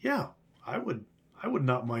it's I would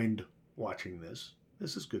not mind watching this.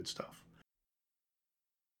 This is good stuff.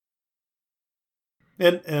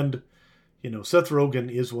 And Seth Rogen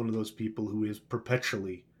is one of those people who is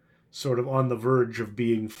perpetually sort of on the verge of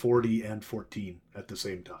being 40 and 14 at the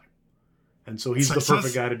same time. And so he's the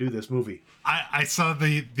perfect guy to do this movie. I saw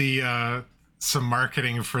the some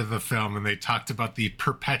marketing for the film, and they talked about the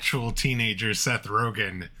perpetual teenager Seth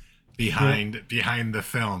Rogen behind the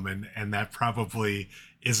film, and that probably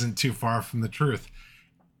isn't too far from the truth.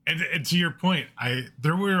 And to your point,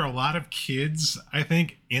 there were a lot of kids, I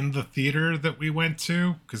think, in the theater that we went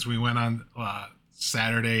to, because we went on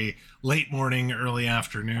Saturday late morning, early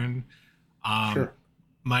afternoon. Sure.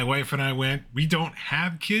 My wife and I went. We don't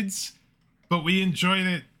have kids, but we enjoyed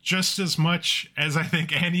it just as much as I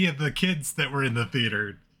think any of the kids that were in the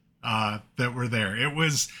theater that were there. It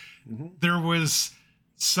was there was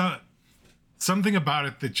something about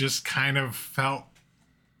it that just kind of felt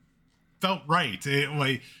right.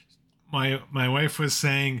 Like my wife was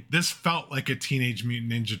saying, this felt like a Teenage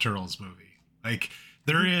Mutant Ninja Turtles movie. Like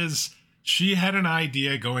she had an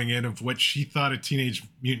idea going in of what she thought a Teenage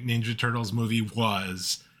Mutant Ninja Turtles movie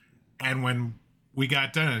was, and when we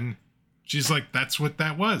got done, she's like, that's what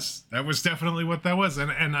that was. That was definitely what that was.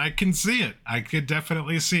 And I can see it. I could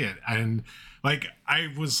definitely see it. And like, I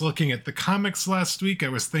was looking at the comics last week. I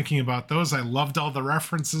was thinking about those. I loved all the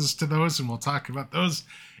references to those, and we'll talk about those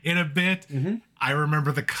in a bit. I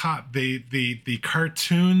remember the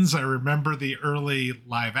cartoons. I remember the early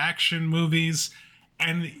live action movies.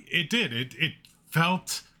 And it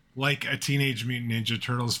felt like a Teenage Mutant Ninja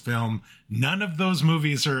Turtles film. None of those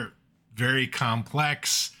movies are very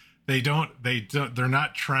complex. They're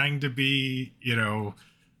not trying to be,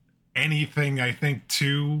 anything, I think,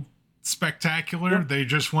 too spectacular. Yeah. They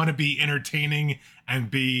just want to be entertaining and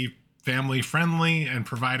be family friendly and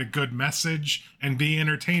provide a good message and be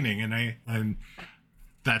entertaining. And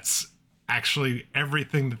that's actually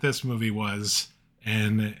everything that this movie was.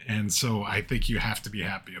 And so I think you have to be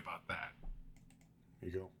happy about that. There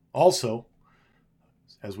you go. Also,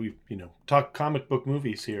 as we, talk comic book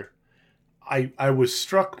movies here, I was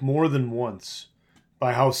struck more than once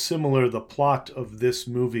by how similar the plot of this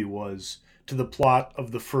movie was to the plot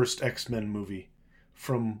of the first X-Men movie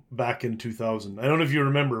from back in 2000. I don't know if you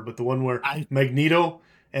remember, but the one where Magneto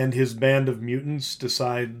and his band of mutants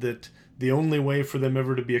decide that the only way for them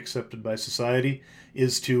ever to be accepted by society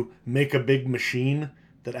is to make a big machine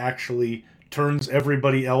that actually turns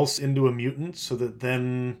everybody else into a mutant, so that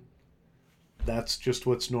then that's just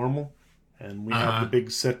what's normal. And we have the big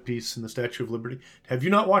set piece in the Statue of Liberty. Have you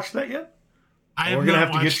not watched that yet? I have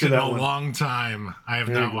not watched it in a long time. I have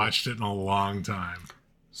not watched it in a long time.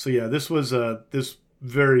 So yeah, this was this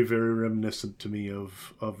very, very reminiscent to me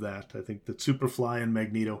of that. I think that Superfly and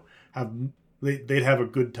Magneto they'd have a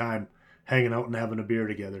good time hanging out and having a beer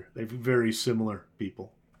together. They're very similar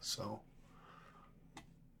people. So,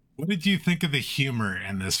 what did you think of the humor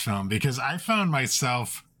in this film? Because I found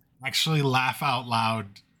myself actually laugh out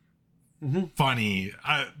loud. Funny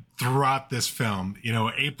throughout this film.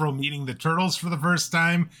 April meeting the Turtles for the first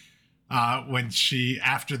time, when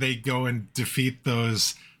after they go and defeat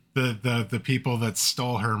those the people that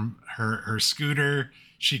stole her scooter,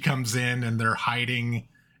 she comes in and they're hiding,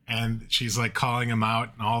 and she's like calling them out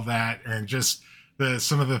and all that, and just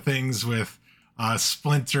some of the things with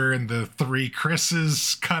Splinter and the three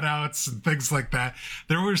Chris's cutouts and things like that.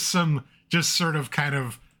 There were some just sort of kind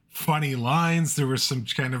of funny lines. There were some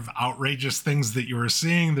kind of outrageous things that you were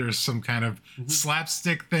seeing. There's some kind of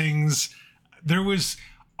slapstick things. There was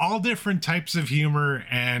all different types of humor,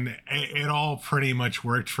 and it all pretty much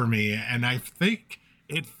worked for me. And I think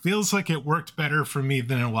it feels like it worked better for me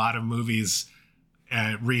than a lot of movies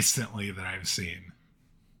recently that I've seen.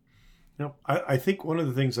 I think one of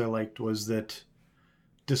the things I liked was that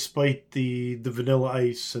despite the Vanilla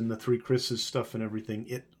Ice and the Three Chris's stuff and everything,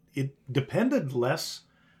 it depended less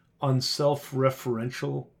on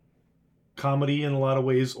self-referential comedy in a lot of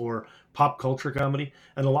ways, or pop culture comedy,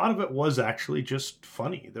 and a lot of it was actually just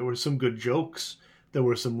funny. There were some good jokes. There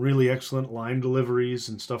were some really excellent line deliveries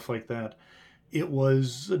and stuff like that. It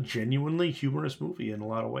was a genuinely humorous movie in a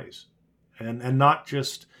lot of ways, and not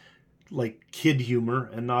just like kid humor,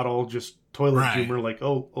 and not all just toilet humor, like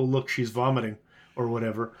oh look, she's vomiting or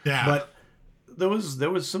whatever. Yeah. But there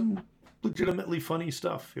was some legitimately funny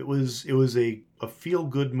stuff. It was a feel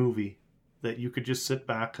good movie that you could just sit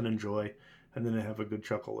back and enjoy, and then have a good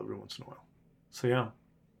chuckle every once in a while. So yeah.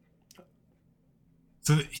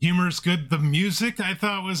 So the humor is good. The music I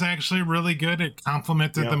thought was actually really good. It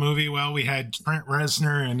complemented the movie well. We had Trent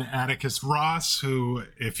Reznor and Atticus Ross, who,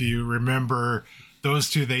 if you remember, those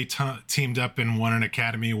two, they teamed up and won an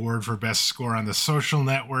Academy Award for Best Score on The Social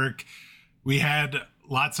Network. We had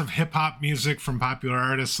lots of hip hop music from popular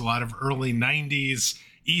artists, a lot of early 90s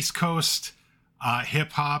East Coast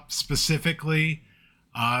hip hop specifically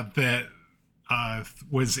that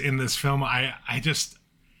was in this film. I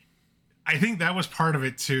think that was part of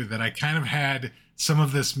it too, that I kind of had some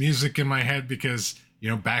of this music in my head because,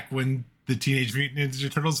 back when the Teenage Mutant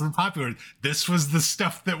Ninja Turtles were popular, this was the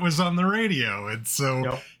stuff that was on the radio. And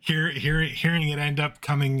so hearing it end up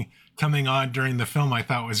coming on during the film, I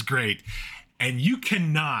thought was great. And you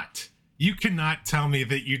cannot tell me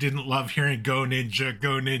that you didn't love hearing Go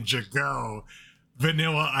Ninja, Go,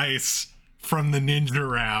 Vanilla Ice from the Ninja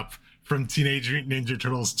Rap from Teenage Mutant Ninja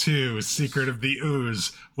Turtles 2, Secret of the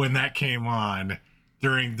Ooze, when that came on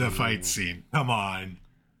during the fight scene. Come on.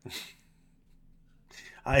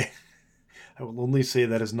 I will only say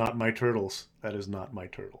that is not my Turtles. That is not my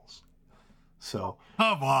Turtles. So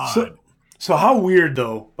come on. So how weird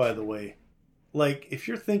though, by the way. Like if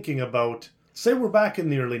you're thinking about, say we're back in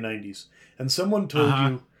the early 90s and someone told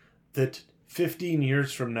you that 15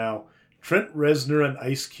 years from now Trent Reznor and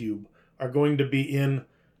Ice Cube are going to be in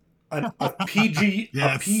a PG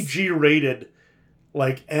a PG rated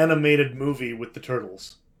like animated movie with the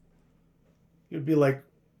Turtles. You'd be like,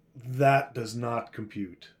 that does not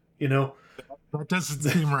compute. That doesn't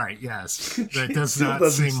seem right. Yes, that does not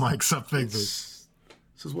seem like something. This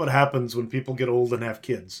is what happens when people get old and have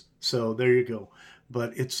kids. So there you go.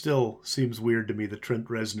 But it still seems weird to me that Trent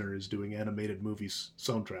Reznor is doing animated movies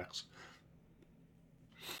soundtracks.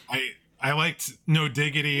 I liked No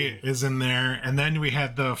Diggity is in there, and then we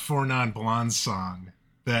had the Four Non Blondes song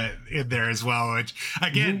that in there as well, which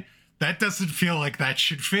again, that doesn't feel like that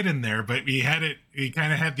should fit in there, but we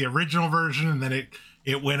kind of had the original version, and then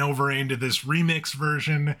it went over into this remix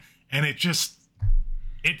version, and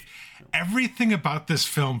everything about this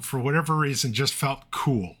film for whatever reason just felt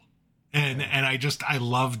cool. And I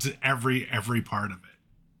loved every part of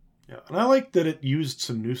it. Yeah, and I like that it used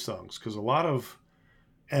some new songs, because a lot of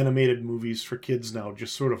animated movies for kids now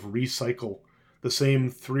just sort of recycle the same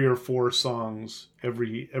 3 or 4 songs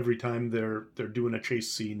every time they're doing a chase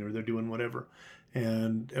scene or they're doing whatever.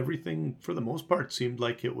 And everything for the most part seemed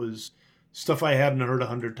like it was stuff I hadn't heard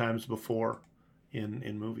 100 times before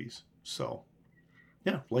in movies. So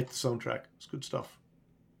yeah, like the soundtrack. It's good stuff.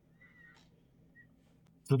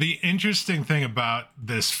 So the interesting thing about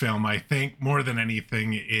this film, I think more than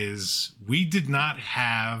anything, is we did not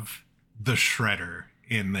have the Shredder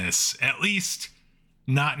in this, at least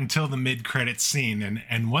not until the mid-credits scene.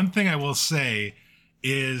 And one thing I will say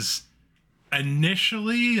is,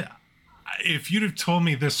 initially, if you'd have told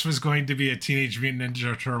me this was going to be a Teenage Mutant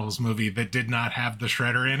Ninja Turtles movie that did not have the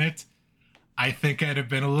Shredder in it, I think I'd have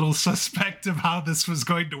been a little suspect of how this was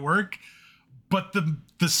going to work. But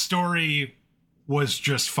the story was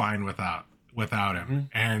just fine without him.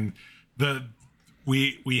 And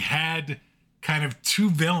we had kind of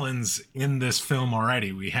 2 villains in this film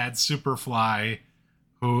already. We had Superfly,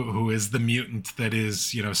 who is the mutant that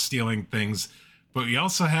is, stealing things, but we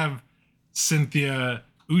also have Cynthia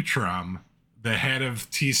Utram, the head of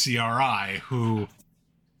TCRI, who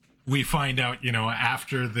we find out,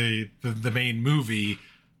 after the main movie,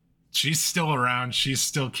 she's still around. She's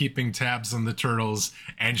still keeping tabs on the Turtles,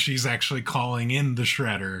 and she's actually calling in the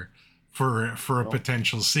Shredder for a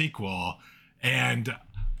potential sequel. And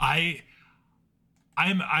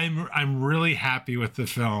I'm really happy with the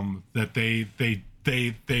film that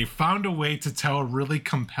they found a way to tell a really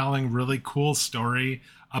compelling, really cool story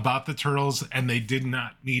about the Turtles, and they did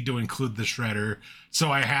not need to include the Shredder.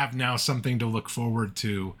 So I have now something to look forward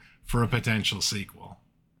to for a potential sequel.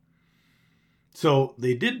 So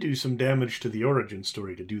they did do some damage to the origin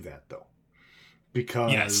story to do that, though.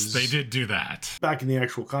 Because yes, they did do that. Back in the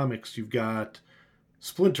actual comics, you've got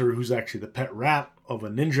Splinter, who's actually the pet rat of a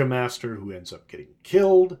ninja master who ends up getting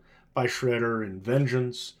killed by Shredder in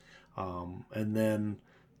vengeance. And then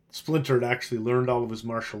Splinter had actually learned all of his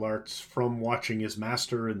martial arts from watching his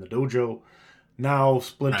master in the dojo. Now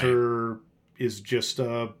Splinter is just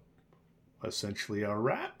essentially a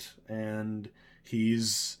rat, and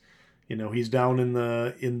he's down in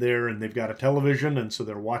there, and they've got a television, and so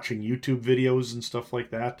they're watching YouTube videos and stuff like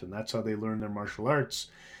that, and that's how they learn their martial arts.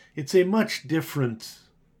 It's a much different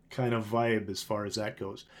kind of vibe as far as that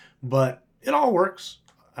goes, but it all works,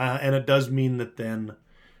 and it does mean that then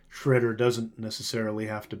Shredder doesn't necessarily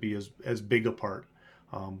have to be as big a part,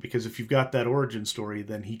 because if you've got that origin story,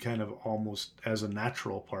 then he kind of almost as a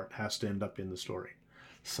natural part has to end up in the story.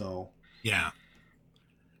 So yeah.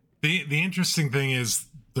 The interesting thing is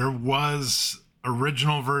there was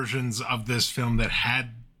original versions of this film that had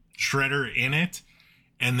Shredder in it,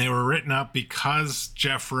 and they were written up because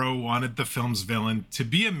Jeff Rowe wanted the film's villain to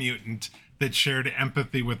be a mutant that shared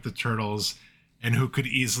empathy with the Turtles and who could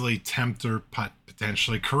easily tempt or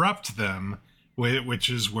potentially corrupt them,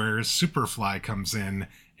 which is where Superfly comes in.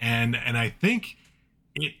 And I think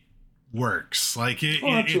it works. Like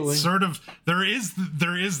it's sort of there is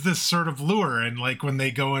this sort of lure, and like when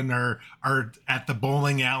they go and are at the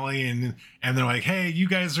bowling alley and they're like, hey, you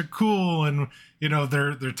guys are cool, and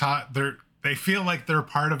they feel like they're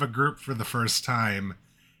part of a group for the first time.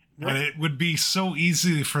 Yep. And it would be so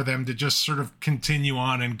easy for them to just sort of continue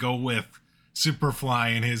on and go with Superfly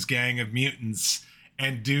and his gang of mutants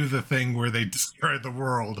and do the thing where they destroy the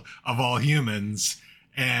world of all humans.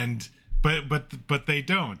 And but they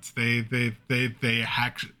don't. They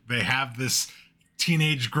have this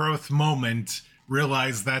teenage growth moment,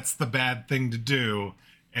 realize that's the bad thing to do,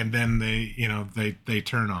 and then they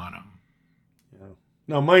turn on him. Yeah.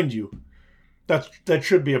 Now, mind you, that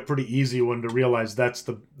should be a pretty easy one to realize that's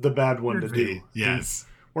the bad one to do. Yes.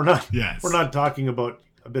 We're not talking about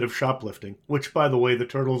a bit of shoplifting, which, by the way, the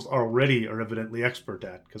Turtles already are evidently expert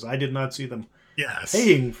at, because I did not see them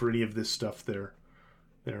paying for any of this stuff they're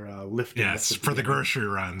lifting. Yes, for the grocery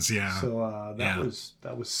runs, yeah. So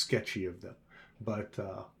that was sketchy of them. But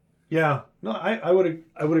I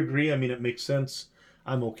would agree. I mean, it makes sense.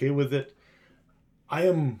 I'm okay with it. I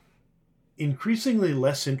am increasingly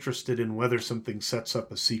less interested in whether something sets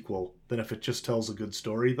up a sequel than if it just tells a good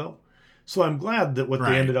story, though. So I'm glad that what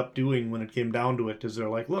they ended up doing when it came down to it is they're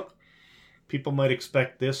like, look, people might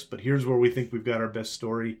expect this, but here's where we think we've got our best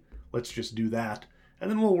story. Let's just do that. And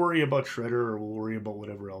then we'll worry about Shredder, or we'll worry about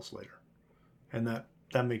whatever else later. And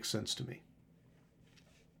that makes sense to me.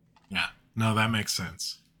 Yeah. No, that makes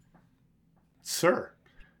sense. Sir,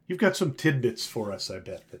 you've got some tidbits for us, I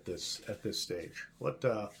bet, at this stage. What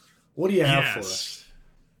do you have for us?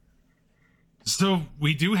 So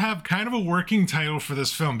we do have kind of a working title for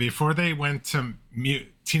this film. Before they went to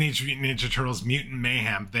Teenage Mutant Ninja Turtles Mutant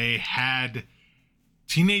Mayhem, they had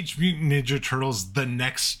Teenage Mutant Ninja Turtles The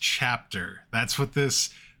Next Chapter. That's what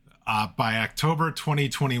this, by October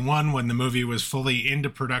 2021, when the movie was fully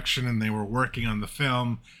into production and they were working on the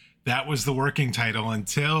film, that was the working title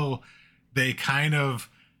until they kind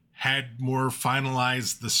of had more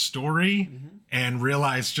finalized the story and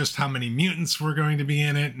realized just how many mutants were going to be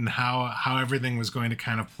in it and how everything was going to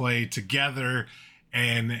kind of play together.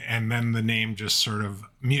 And then the name just sort of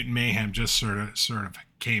Mutant Mayhem just sort of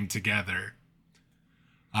came together.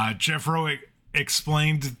 Jeff Rowe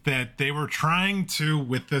explained that they were trying to,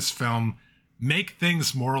 with this film, make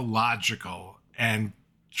things more logical and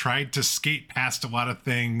tried to skate past a lot of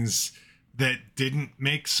things that didn't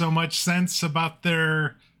make so much sense about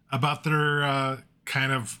their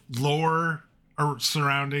kind of lore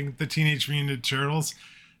surrounding the Teenage Mutant Ninja Turtles.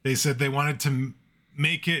 They said they wanted to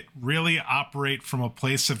make it really operate from a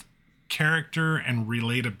place of character and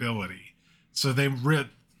relatability. So they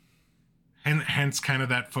hence kind of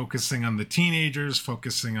that focusing on the teenagers,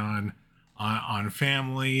 focusing on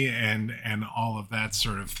family and all of that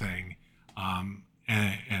sort of thing.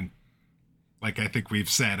 And like I think we've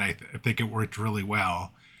said, I think it worked really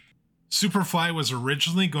well. Superfly was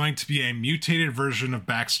originally going to be a mutated version of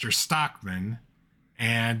Baxter Stockman,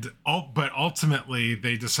 but ultimately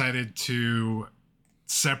they decided to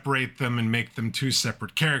separate them and make them two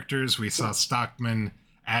separate characters. We saw Stockman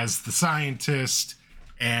as the scientist,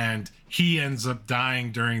 and he ends up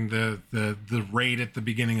dying during the raid at the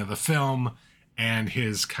beginning of the film, and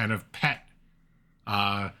his kind of pet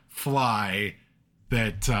fly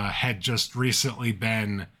that had just recently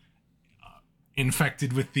been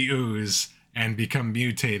infected with the ooze and become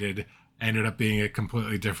mutated ended up being a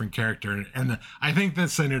completely different character. And I think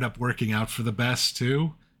this ended up working out for the best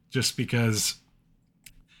too, just because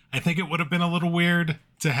I think it would have been a little weird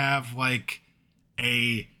to have like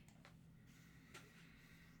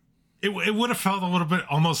it would have felt a little bit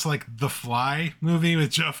almost like the Fly movie with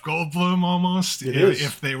Jeff Goldblum almost. It is.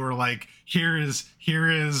 If they were like, here is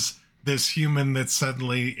this human that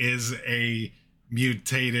suddenly is a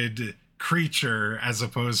mutated creature as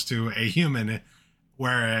opposed to a human,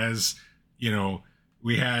 whereas, you know,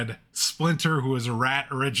 we had Splinter, who was a rat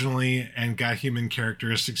originally and got human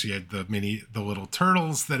characteristics. You had the little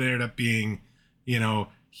turtles that ended up being, you know,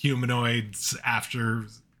 humanoids after.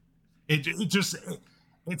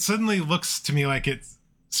 It suddenly looks to me like it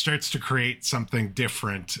starts to create something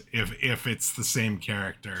different if it's the same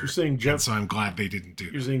character. You're saying Jeff, and so I'm glad they didn't do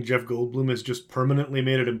that. You're saying Jeff Goldblum has just permanently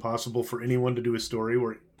made it impossible for anyone to do a story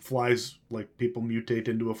where flies, like people mutate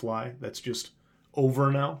into a fly. That's just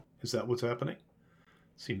over now. Is that what's happening?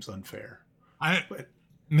 Seems unfair.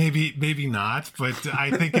 Maybe not, but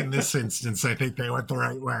I think in this instance, I think they went the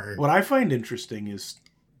right way. What I find interesting is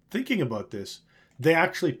thinking about this. They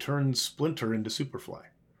actually turned Splinter into Superfly,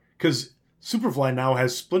 because Superfly now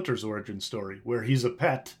has Splinter's origin story, where he's a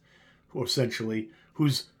pet, essentially,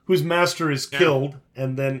 whose master is killed,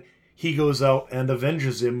 and then he goes out and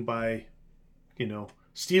avenges him by, you know,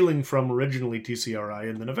 stealing from originally TCRI,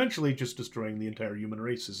 and then eventually just destroying the entire human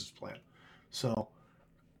race is his plan. So,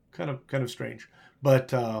 kind of strange,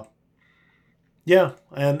 but yeah,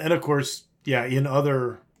 and of course, yeah, in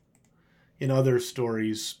other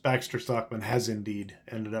stories, Baxter Stockman has indeed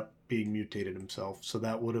ended up being mutated himself, so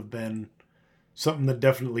that would have been something that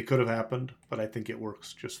definitely could have happened, but I think it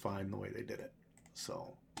works just fine the way they did it.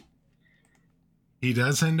 So he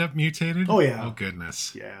does end up mutated? Oh yeah. Oh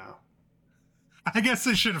goodness. Yeah. I guess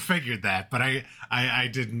I should have figured that, but I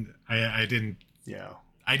didn't. Yeah.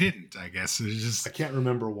 I didn't, I guess. It was just... I can't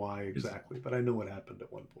remember why exactly, but I know what happened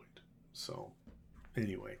at one point. So,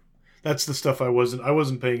 anyway, that's the stuff I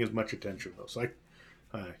wasn't paying as much attention though. So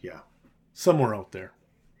yeah, somewhere out there,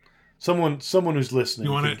 someone who's listening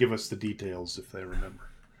can give us the details if they remember.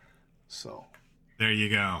 So, there you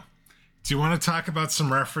go. Do you want to talk about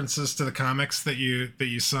some references to the comics that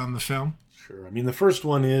you saw in the film? Sure. I mean, the first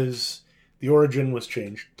one is the origin was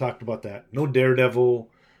changed. Talked about that. No Daredevil.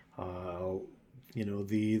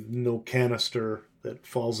 The no canister that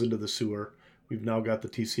falls into the sewer. We've now got the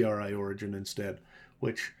TCRI origin instead,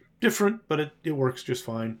 which different, but it works just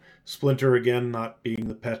fine. Splinter, again, not being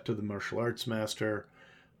the pet of the martial arts master.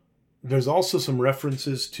 There's also some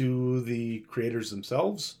references to the creators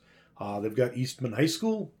themselves. They've got Eastman High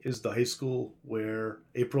School is the high school where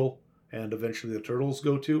April and eventually the Turtles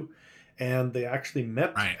go to. And they actually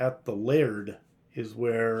met at the Laird, is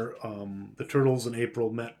where the Turtles and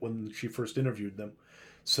April met when she first interviewed them.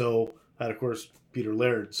 So, and of course, Peter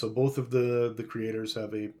Laird. So both of the creators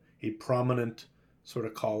have a prominent sort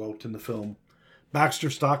of call out in the film. Baxter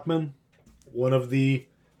Stockman, one of the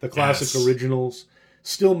classic originals,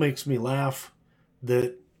 still makes me laugh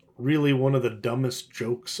that really one of the dumbest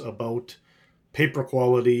jokes about paper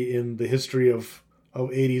quality in the history of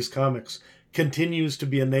 80s comics continues to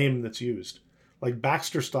be a name that's used. Like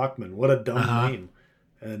Baxter Stockman, what a dumb name.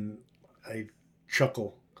 And I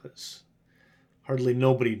chuckle because hardly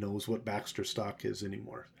nobody knows what Baxter Stock is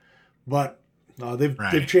anymore. But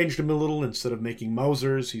they've changed him a little. Instead of making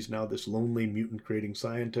Mausers, he's now this lonely mutant creating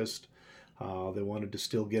scientist. They wanted to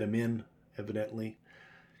still get him in, evidently.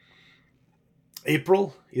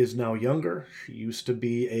 April is now younger. She used to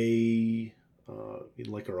be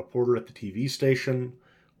like a reporter at the TV station,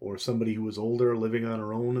 or somebody who was older, living on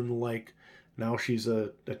her own and the like. Now she's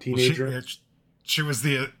a teenager. Well, she was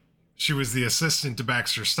the assistant to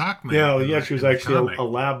Baxter Stockman. Yeah. She was actually a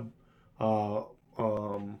lab, a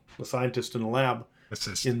scientist in a lab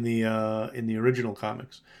in the original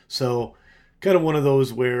comics. So, kind of one of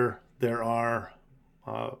those where there are,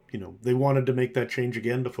 they wanted to make that change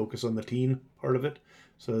again to focus on the teen part of it.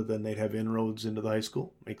 So then they'd have inroads into the high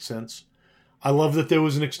school. Makes sense. I love that there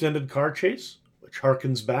was an extended car chase, which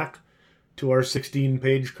harkens back to our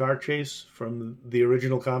 16-page car chase from the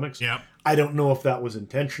original comics. Yep. I don't know if that was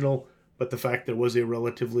intentional, but the fact there was a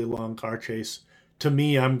relatively long car chase, to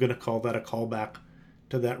me, I'm going to call that a callback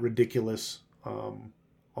to that ridiculous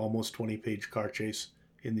almost 20-page car chase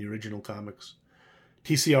in the original comics.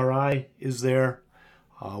 TCRI is there.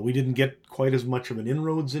 We didn't get quite as much of an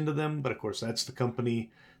inroads into them, but of course that's the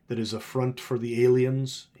company that is a front for the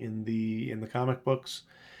aliens in the comic books.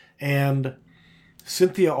 And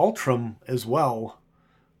Cynthia Altram as well,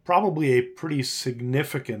 probably a pretty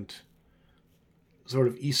significant sort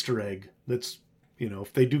of Easter egg that's,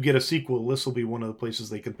 if they do get a sequel, this will be one of the places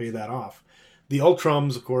they can pay that off. The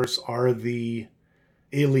Ultrams, of course, are the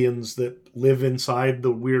aliens that live inside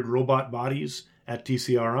the weird robot bodies at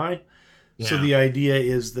TCRI. Yeah. So the idea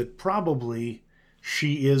is that probably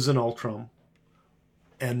she is an Ultram,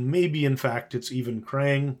 And maybe, in fact, it's even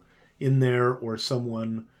Krang in there, or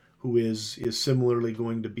someone who is similarly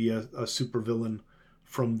going to be a supervillain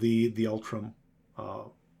from the Ultram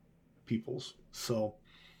peoples. So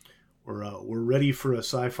we're ready for a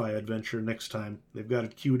sci-fi adventure next time. They've got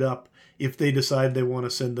it queued up if they decide they want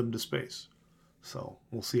to send them to space. So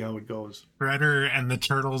we'll see how it goes. Shredder and the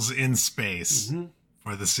Turtles in Space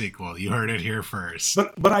for the sequel. You heard it here first.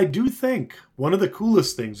 But I do think one of the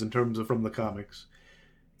coolest things in terms of from the comics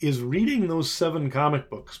is reading those 7 comic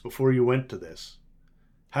books before you went to this.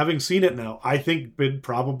 Having seen it now, I think it'd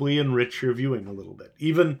probably enrich your viewing a little bit,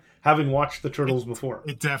 even having watched the Turtles before.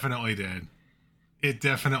 It definitely did. It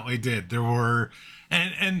definitely did. There were,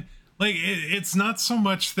 and like, it's not so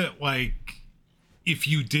much that, like, if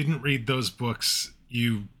you didn't read those books,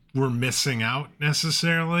 you were missing out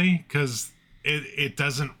necessarily, because it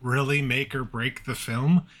doesn't really make or break the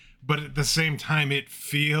film. But at the same time, it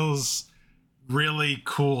feels really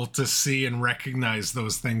cool to see and recognize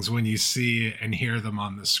those things when you see and hear them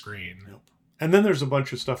on the screen. Yep. And then there's a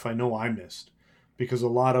bunch of stuff I know I missed, because a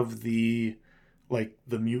lot of the, like,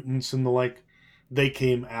 the mutants and the like, they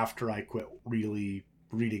came after I quit really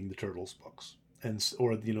reading the Turtles books.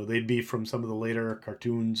 Or they'd be from some of the later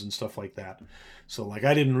cartoons and stuff like that. So, like,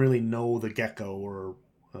 I didn't really know the Gecko or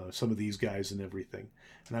some of these guys and everything.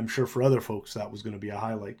 And I'm sure for other folks that was going to be a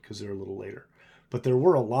highlight because they're a little later. But there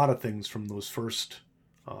were a lot of things from those first,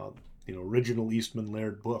 original Eastman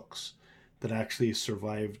Laird books that actually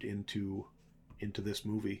survived into this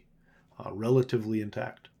movie, relatively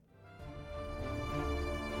intact.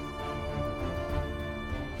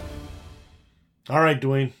 All right,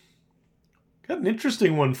 Dwayne. Got an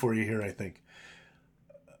interesting one for you here, I think.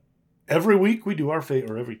 Every week we do our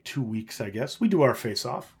or every 2 weeks, I guess, we do our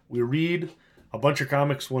face-off. We read a bunch of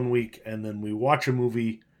comics one week, and then we watch a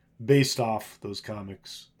movie based off those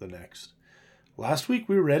comics the next. Last week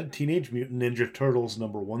we read Teenage Mutant Ninja Turtles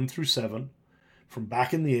number 1 through 7 from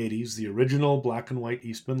back in the 80s, the original black and white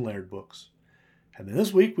Eastman Laird books. And then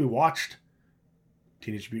this week we watched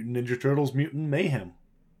Teenage Mutant Ninja Turtles Mutant Mayhem,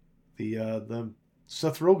 the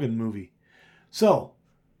Seth Rogen movie. So,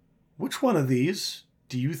 which one of these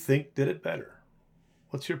do you think did it better?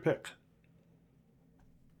 What's your pick?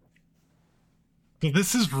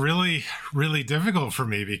 This is really, really difficult for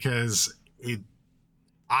me because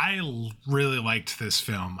I really liked this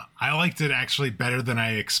film. I liked it actually better than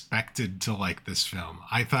I expected to like this film.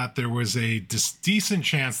 I thought there was a decent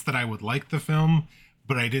chance that I would like the film,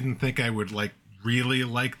 but I didn't think I would really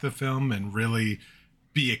like the film and really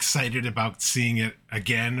be excited about seeing it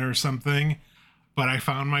again or something. But I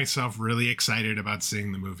found myself really excited about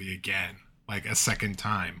seeing the movie again, like a second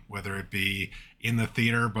time, whether it be in the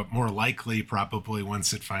theater, but more likely probably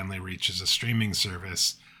once it finally reaches a streaming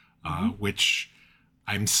service, which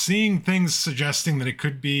I'm seeing things suggesting that it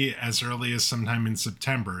could be as early as sometime in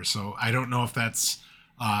September. So I don't know if that's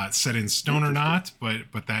set in stone or not,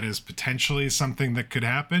 but that is potentially something that could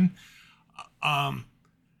happen.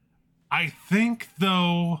 I think,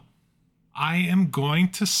 though, I am going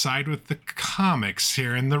to side with the comics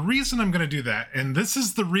here. And the reason I'm going to do that, and this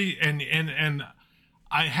is the and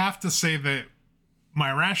I have to say that my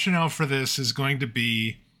rationale for this is going to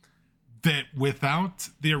be that without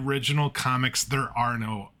the original comics, there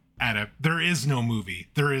is no movie.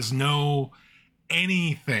 There is no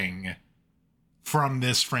anything from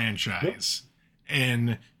this franchise. Yep.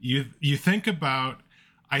 And you think about,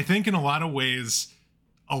 I think in a lot of ways,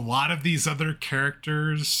 a lot of these other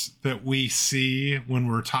characters that we see when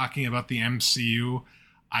we're talking about the MCU,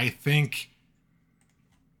 I think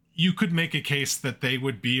you could make a case that they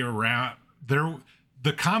would be around there.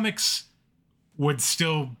 The comics would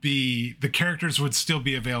still be, the characters would still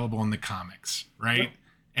be available in the comics, right? Yep.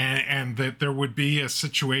 And that there would be a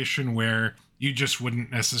situation where you just wouldn't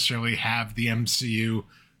necessarily have the MCU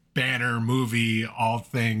banner movie, all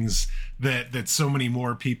things that so many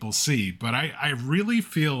more people see. But I really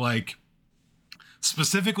feel like,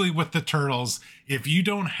 specifically with the Turtles, if you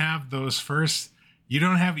don't have those first, you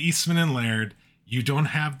don't have Eastman and Laird, you don't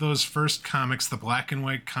have those first comics, the black and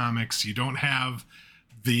white comics, you don't have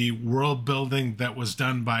the world building that was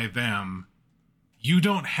done by them, you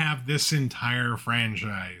don't have this entire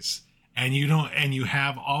franchise. And you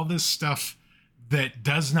have all this stuff that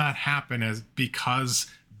does not happen because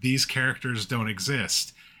these characters don't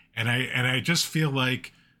exist. And I just feel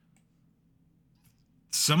like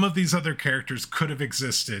some of these other characters could have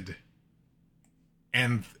existed,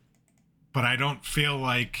 but I don't feel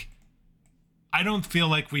like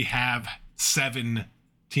we have 7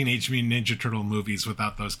 Teenage Mutant Ninja Turtle movies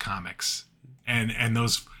without those comics and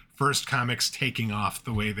those first comics taking off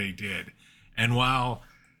the way they did. And while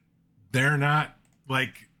they're not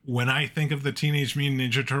like when I think of the Teenage Mutant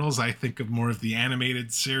Ninja Turtles, I think of more of the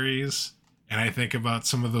animated series, and I think about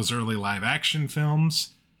some of those early live action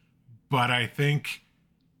films. But I think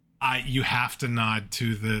you have to nod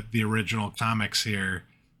to the original comics here,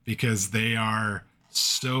 because they are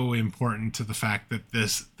so important to the fact that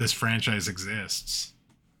this franchise exists.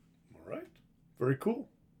 All right. Very cool.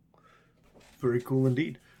 Very cool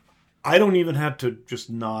indeed. I don't even have to just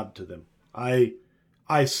nod to them.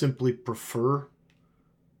 I simply prefer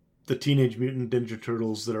the Teenage Mutant Ninja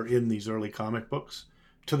Turtles that are in these early comic books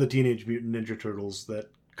to the Teenage Mutant Ninja Turtles that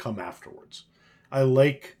come afterwards. I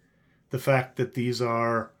like the fact that these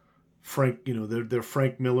are they're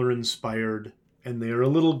Frank Miller inspired, and they are a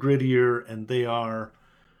little grittier, and they are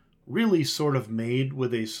really sort of made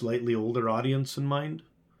with a slightly older audience in mind.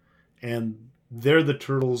 And they're the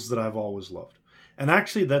Turtles that I've always loved. And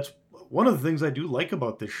actually, that's one of the things I do like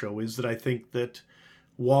about this show, is that I think that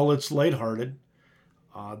while it's lighthearted,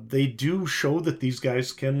 they do show that these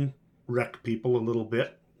guys can wreck people a little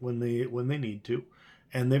bit when they need to,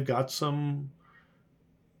 and they've got some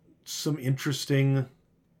interesting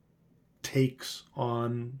takes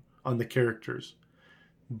on the characters.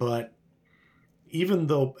 But even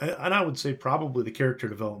though, and I would say probably the character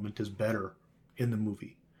development is better in the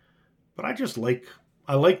movie, but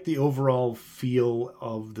I like the overall feel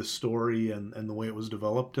of the story and the way it was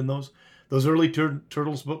developed in those early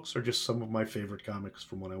Turtles books are just some of my favorite comics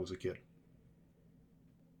from when I was a kid.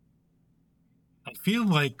 I feel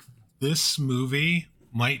like this movie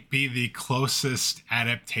might be the closest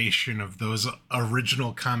adaptation of those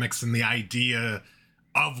original comics and the idea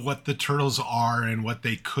of what the Turtles are and what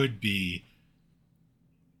they could be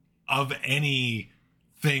of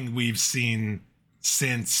anything we've seen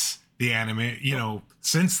since the anime,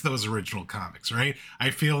 since those original comics, right? I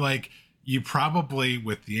feel like you probably,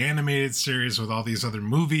 with the animated series, with all these other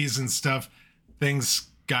movies and stuff, things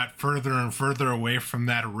got further and further away from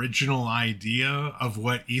that original idea of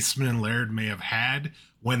what Eastman and Laird may have had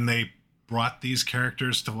when they brought these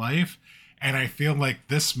characters to life. And I feel like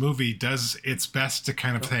this movie does its best to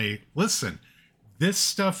kind of say, listen, this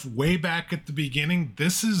stuff way back at the beginning,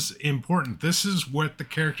 this is important. This is what the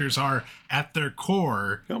characters are at their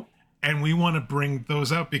core. Yep. And we want to bring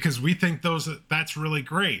those out because we think that's really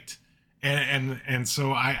great. And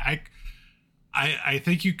so I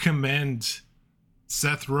think you commend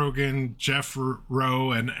Seth Rogen, Jeff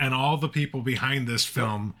Rowe, and all the people behind this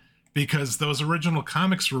film, because those original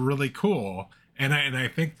comics were really cool. And I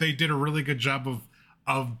think they did a really good job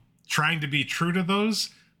of trying to be true to those,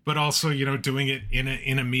 but also, doing it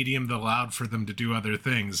in a medium that allowed for them to do other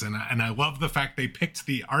things. And I love the fact they picked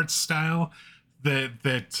the art style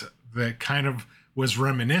that kind of was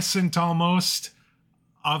reminiscent almost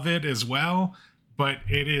of it as well. But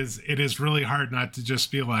it is really hard not to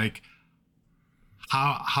just be like,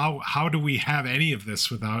 how do we have any of this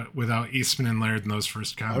without Eastman and Laird in those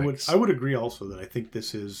first comics? I would agree also that I think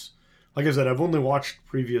this is, like I said, I've only watched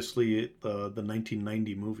previously the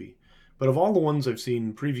 1990 movie, but of all the ones I've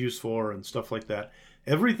seen previews for and stuff like that,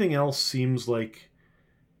 everything else seems like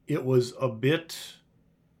it was a bit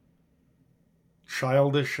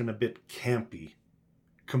childish and a bit campy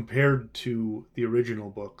compared to the original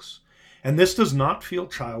books. And this does not feel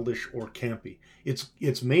childish or campy.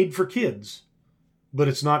 It's made for kids, but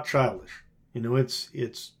it's not childish.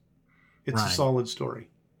 It's right. A solid story.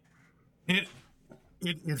 It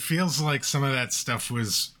feels like some of that stuff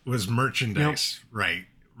was merchandise, yep.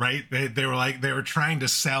 Right? They were trying to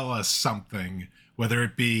sell us something, whether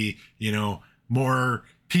it be, more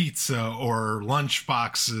pizza or lunch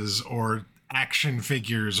boxes or action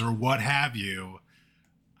figures or what have you.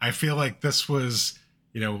 I feel like this was,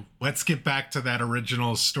 let's get back to that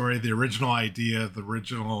original story, the original idea, the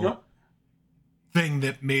original yep. thing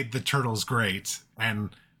that made the Turtles great, and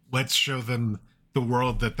let's show them the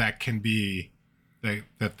world that can be,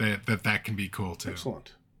 that can be cool too.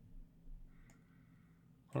 Excellent.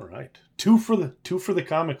 All right, two for the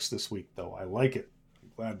comics this week, though. I like it.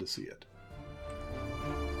 I'm glad to see it.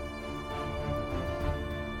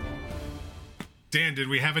 Dan, did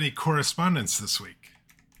we have any correspondence this week?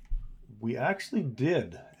 We actually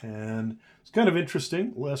did, and it's kind of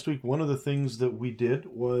interesting. Last week, one of the things that we did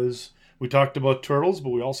was we talked about Turtles,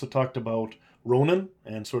 but we also talked about Ronin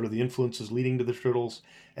and sort of the influences leading to the Turtles,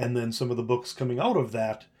 and then some of the books coming out of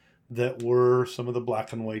that were some of the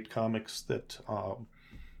black and white comics that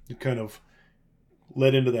kind of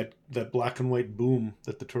led into that black and white boom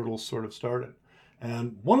that the Turtles sort of started.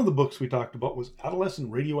 And one of the books we talked about was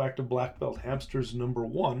Adolescent Radioactive Black Belt Hamsters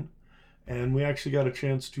 #1, and we actually got a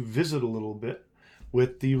chance to visit a little bit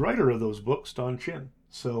with the writer of those books, Don Chin.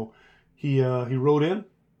 So he wrote in,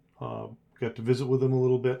 kind got to visit with him a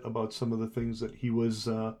little bit about some of the things that he was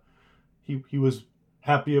he was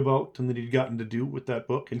happy about and that he'd gotten to do with that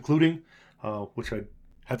book, including which I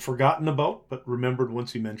had forgotten about, but remembered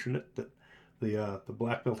once he mentioned it, that the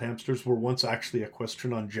black belt hamsters were once actually a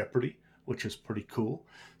question on Jeopardy, which is pretty cool.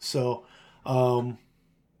 So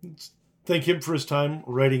thank him for his time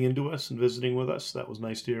writing into us and visiting with us. That was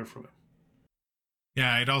nice to hear from him.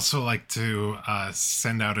 Yeah, I'd also like to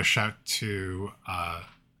send out a shout to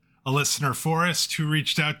a listener, Forrest, who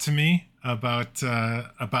reached out to me about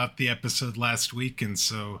the episode last week, and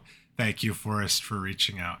so thank you, Forrest, for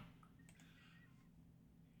reaching out.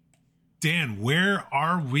 Dan, where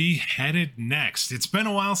are we headed next? It's been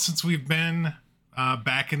a while since we've been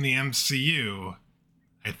back in the MCU.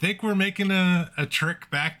 I think we're making a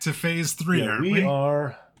trek back to Phase 3, aren't we? We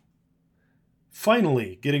are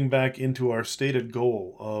finally getting back into our stated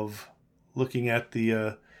goal of looking at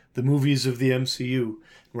the movies of the MCU.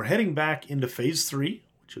 We're heading back into Phase 3,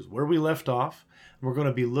 which is where we left off. And we're going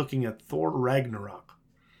to be looking at Thor Ragnarok.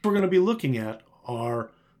 What we're going to be looking at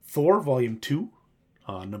are Thor Volume 2,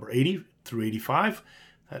 number 80 through 85.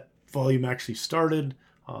 That volume actually started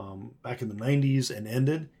back in the 90s and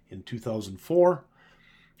ended in 2004.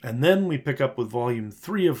 And then we pick up with Volume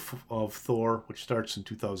 3 of Thor, which starts in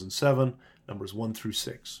 2007, numbers 1 through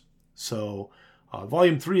 6. So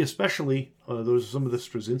Volume 3 especially, those are some of the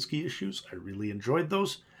Straczynski issues. I really enjoyed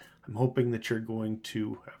those. I'm hoping that you're going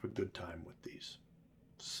to have a good time with these.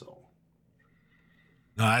 So.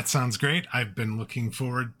 No, that sounds great. I've been looking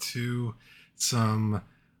forward to some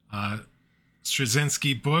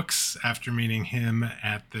Straczynski books after meeting him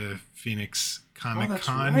at the Phoenix Comic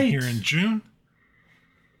Con here in June.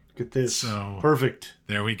 Look at this. So, perfect.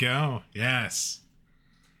 There we go. Yes.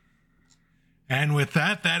 And with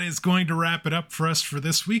that, that is going to wrap it up for us for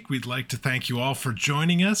this week. We'd like to thank you all for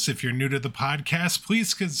joining us. If you're new to the podcast,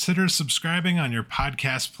 please consider subscribing on your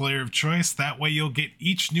podcast player of choice. That way you'll get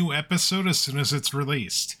each new episode as soon as it's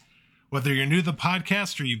released. Whether you're new to the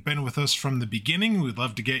podcast or you've been with us from the beginning, we'd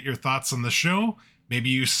love to get your thoughts on the show. Maybe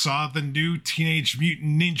you saw the new Teenage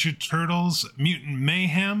Mutant Ninja Turtles Mutant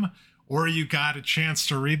Mayhem, or you got a chance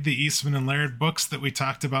to read the Eastman and Laird books that we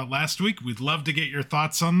talked about last week. We'd love to get your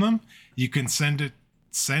thoughts on them. You can send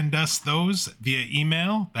us those via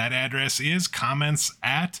email. That address is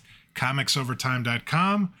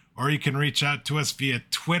comments@comicsovertime.com, or you can reach out to us via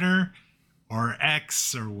Twitter or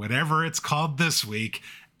X or whatever it's called this week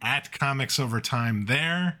 @comicsovertime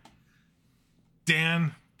there.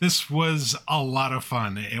 Dan, this was a lot of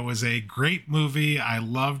fun. It was a great movie. I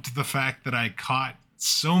loved the fact that I caught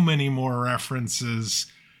so many more references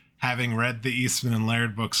having read the Eastman and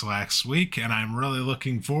Laird books last week, and I'm really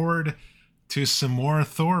looking forward to some more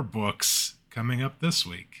Thor books coming up this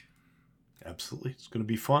week. Absolutely. It's going to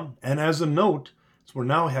be fun. And as a note, so we're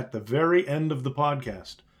now at the very end of the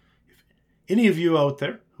podcast. If any of you out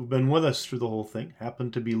there who've been with us through the whole thing happen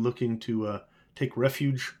to be looking to take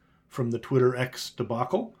refuge from the Twitter X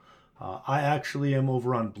debacle, I actually am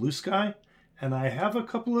over on Blue Sky, and I have a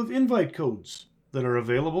couple of invite codes that are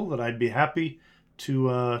available that I'd be happy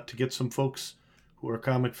to get some folks who are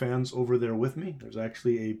comic fans over there with me. There's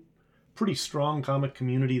actually a pretty strong comic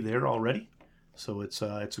community there already, so it's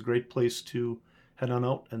a great place to head on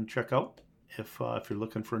out and check out if you're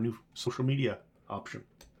looking for a new social media option.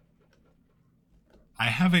 I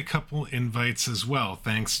have a couple invites as well.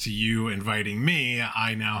 Thanks to you inviting me,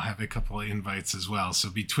 I now have a couple of invites as well. So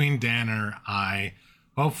between Dan and I,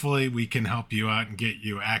 hopefully we can help you out and get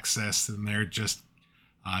you access in there. Just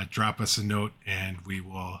drop us a note and we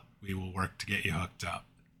will work to get you hooked up.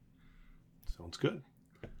 Sounds good.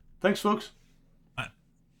 Thanks, folks.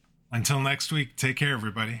 Until next week, take care,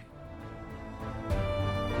 everybody.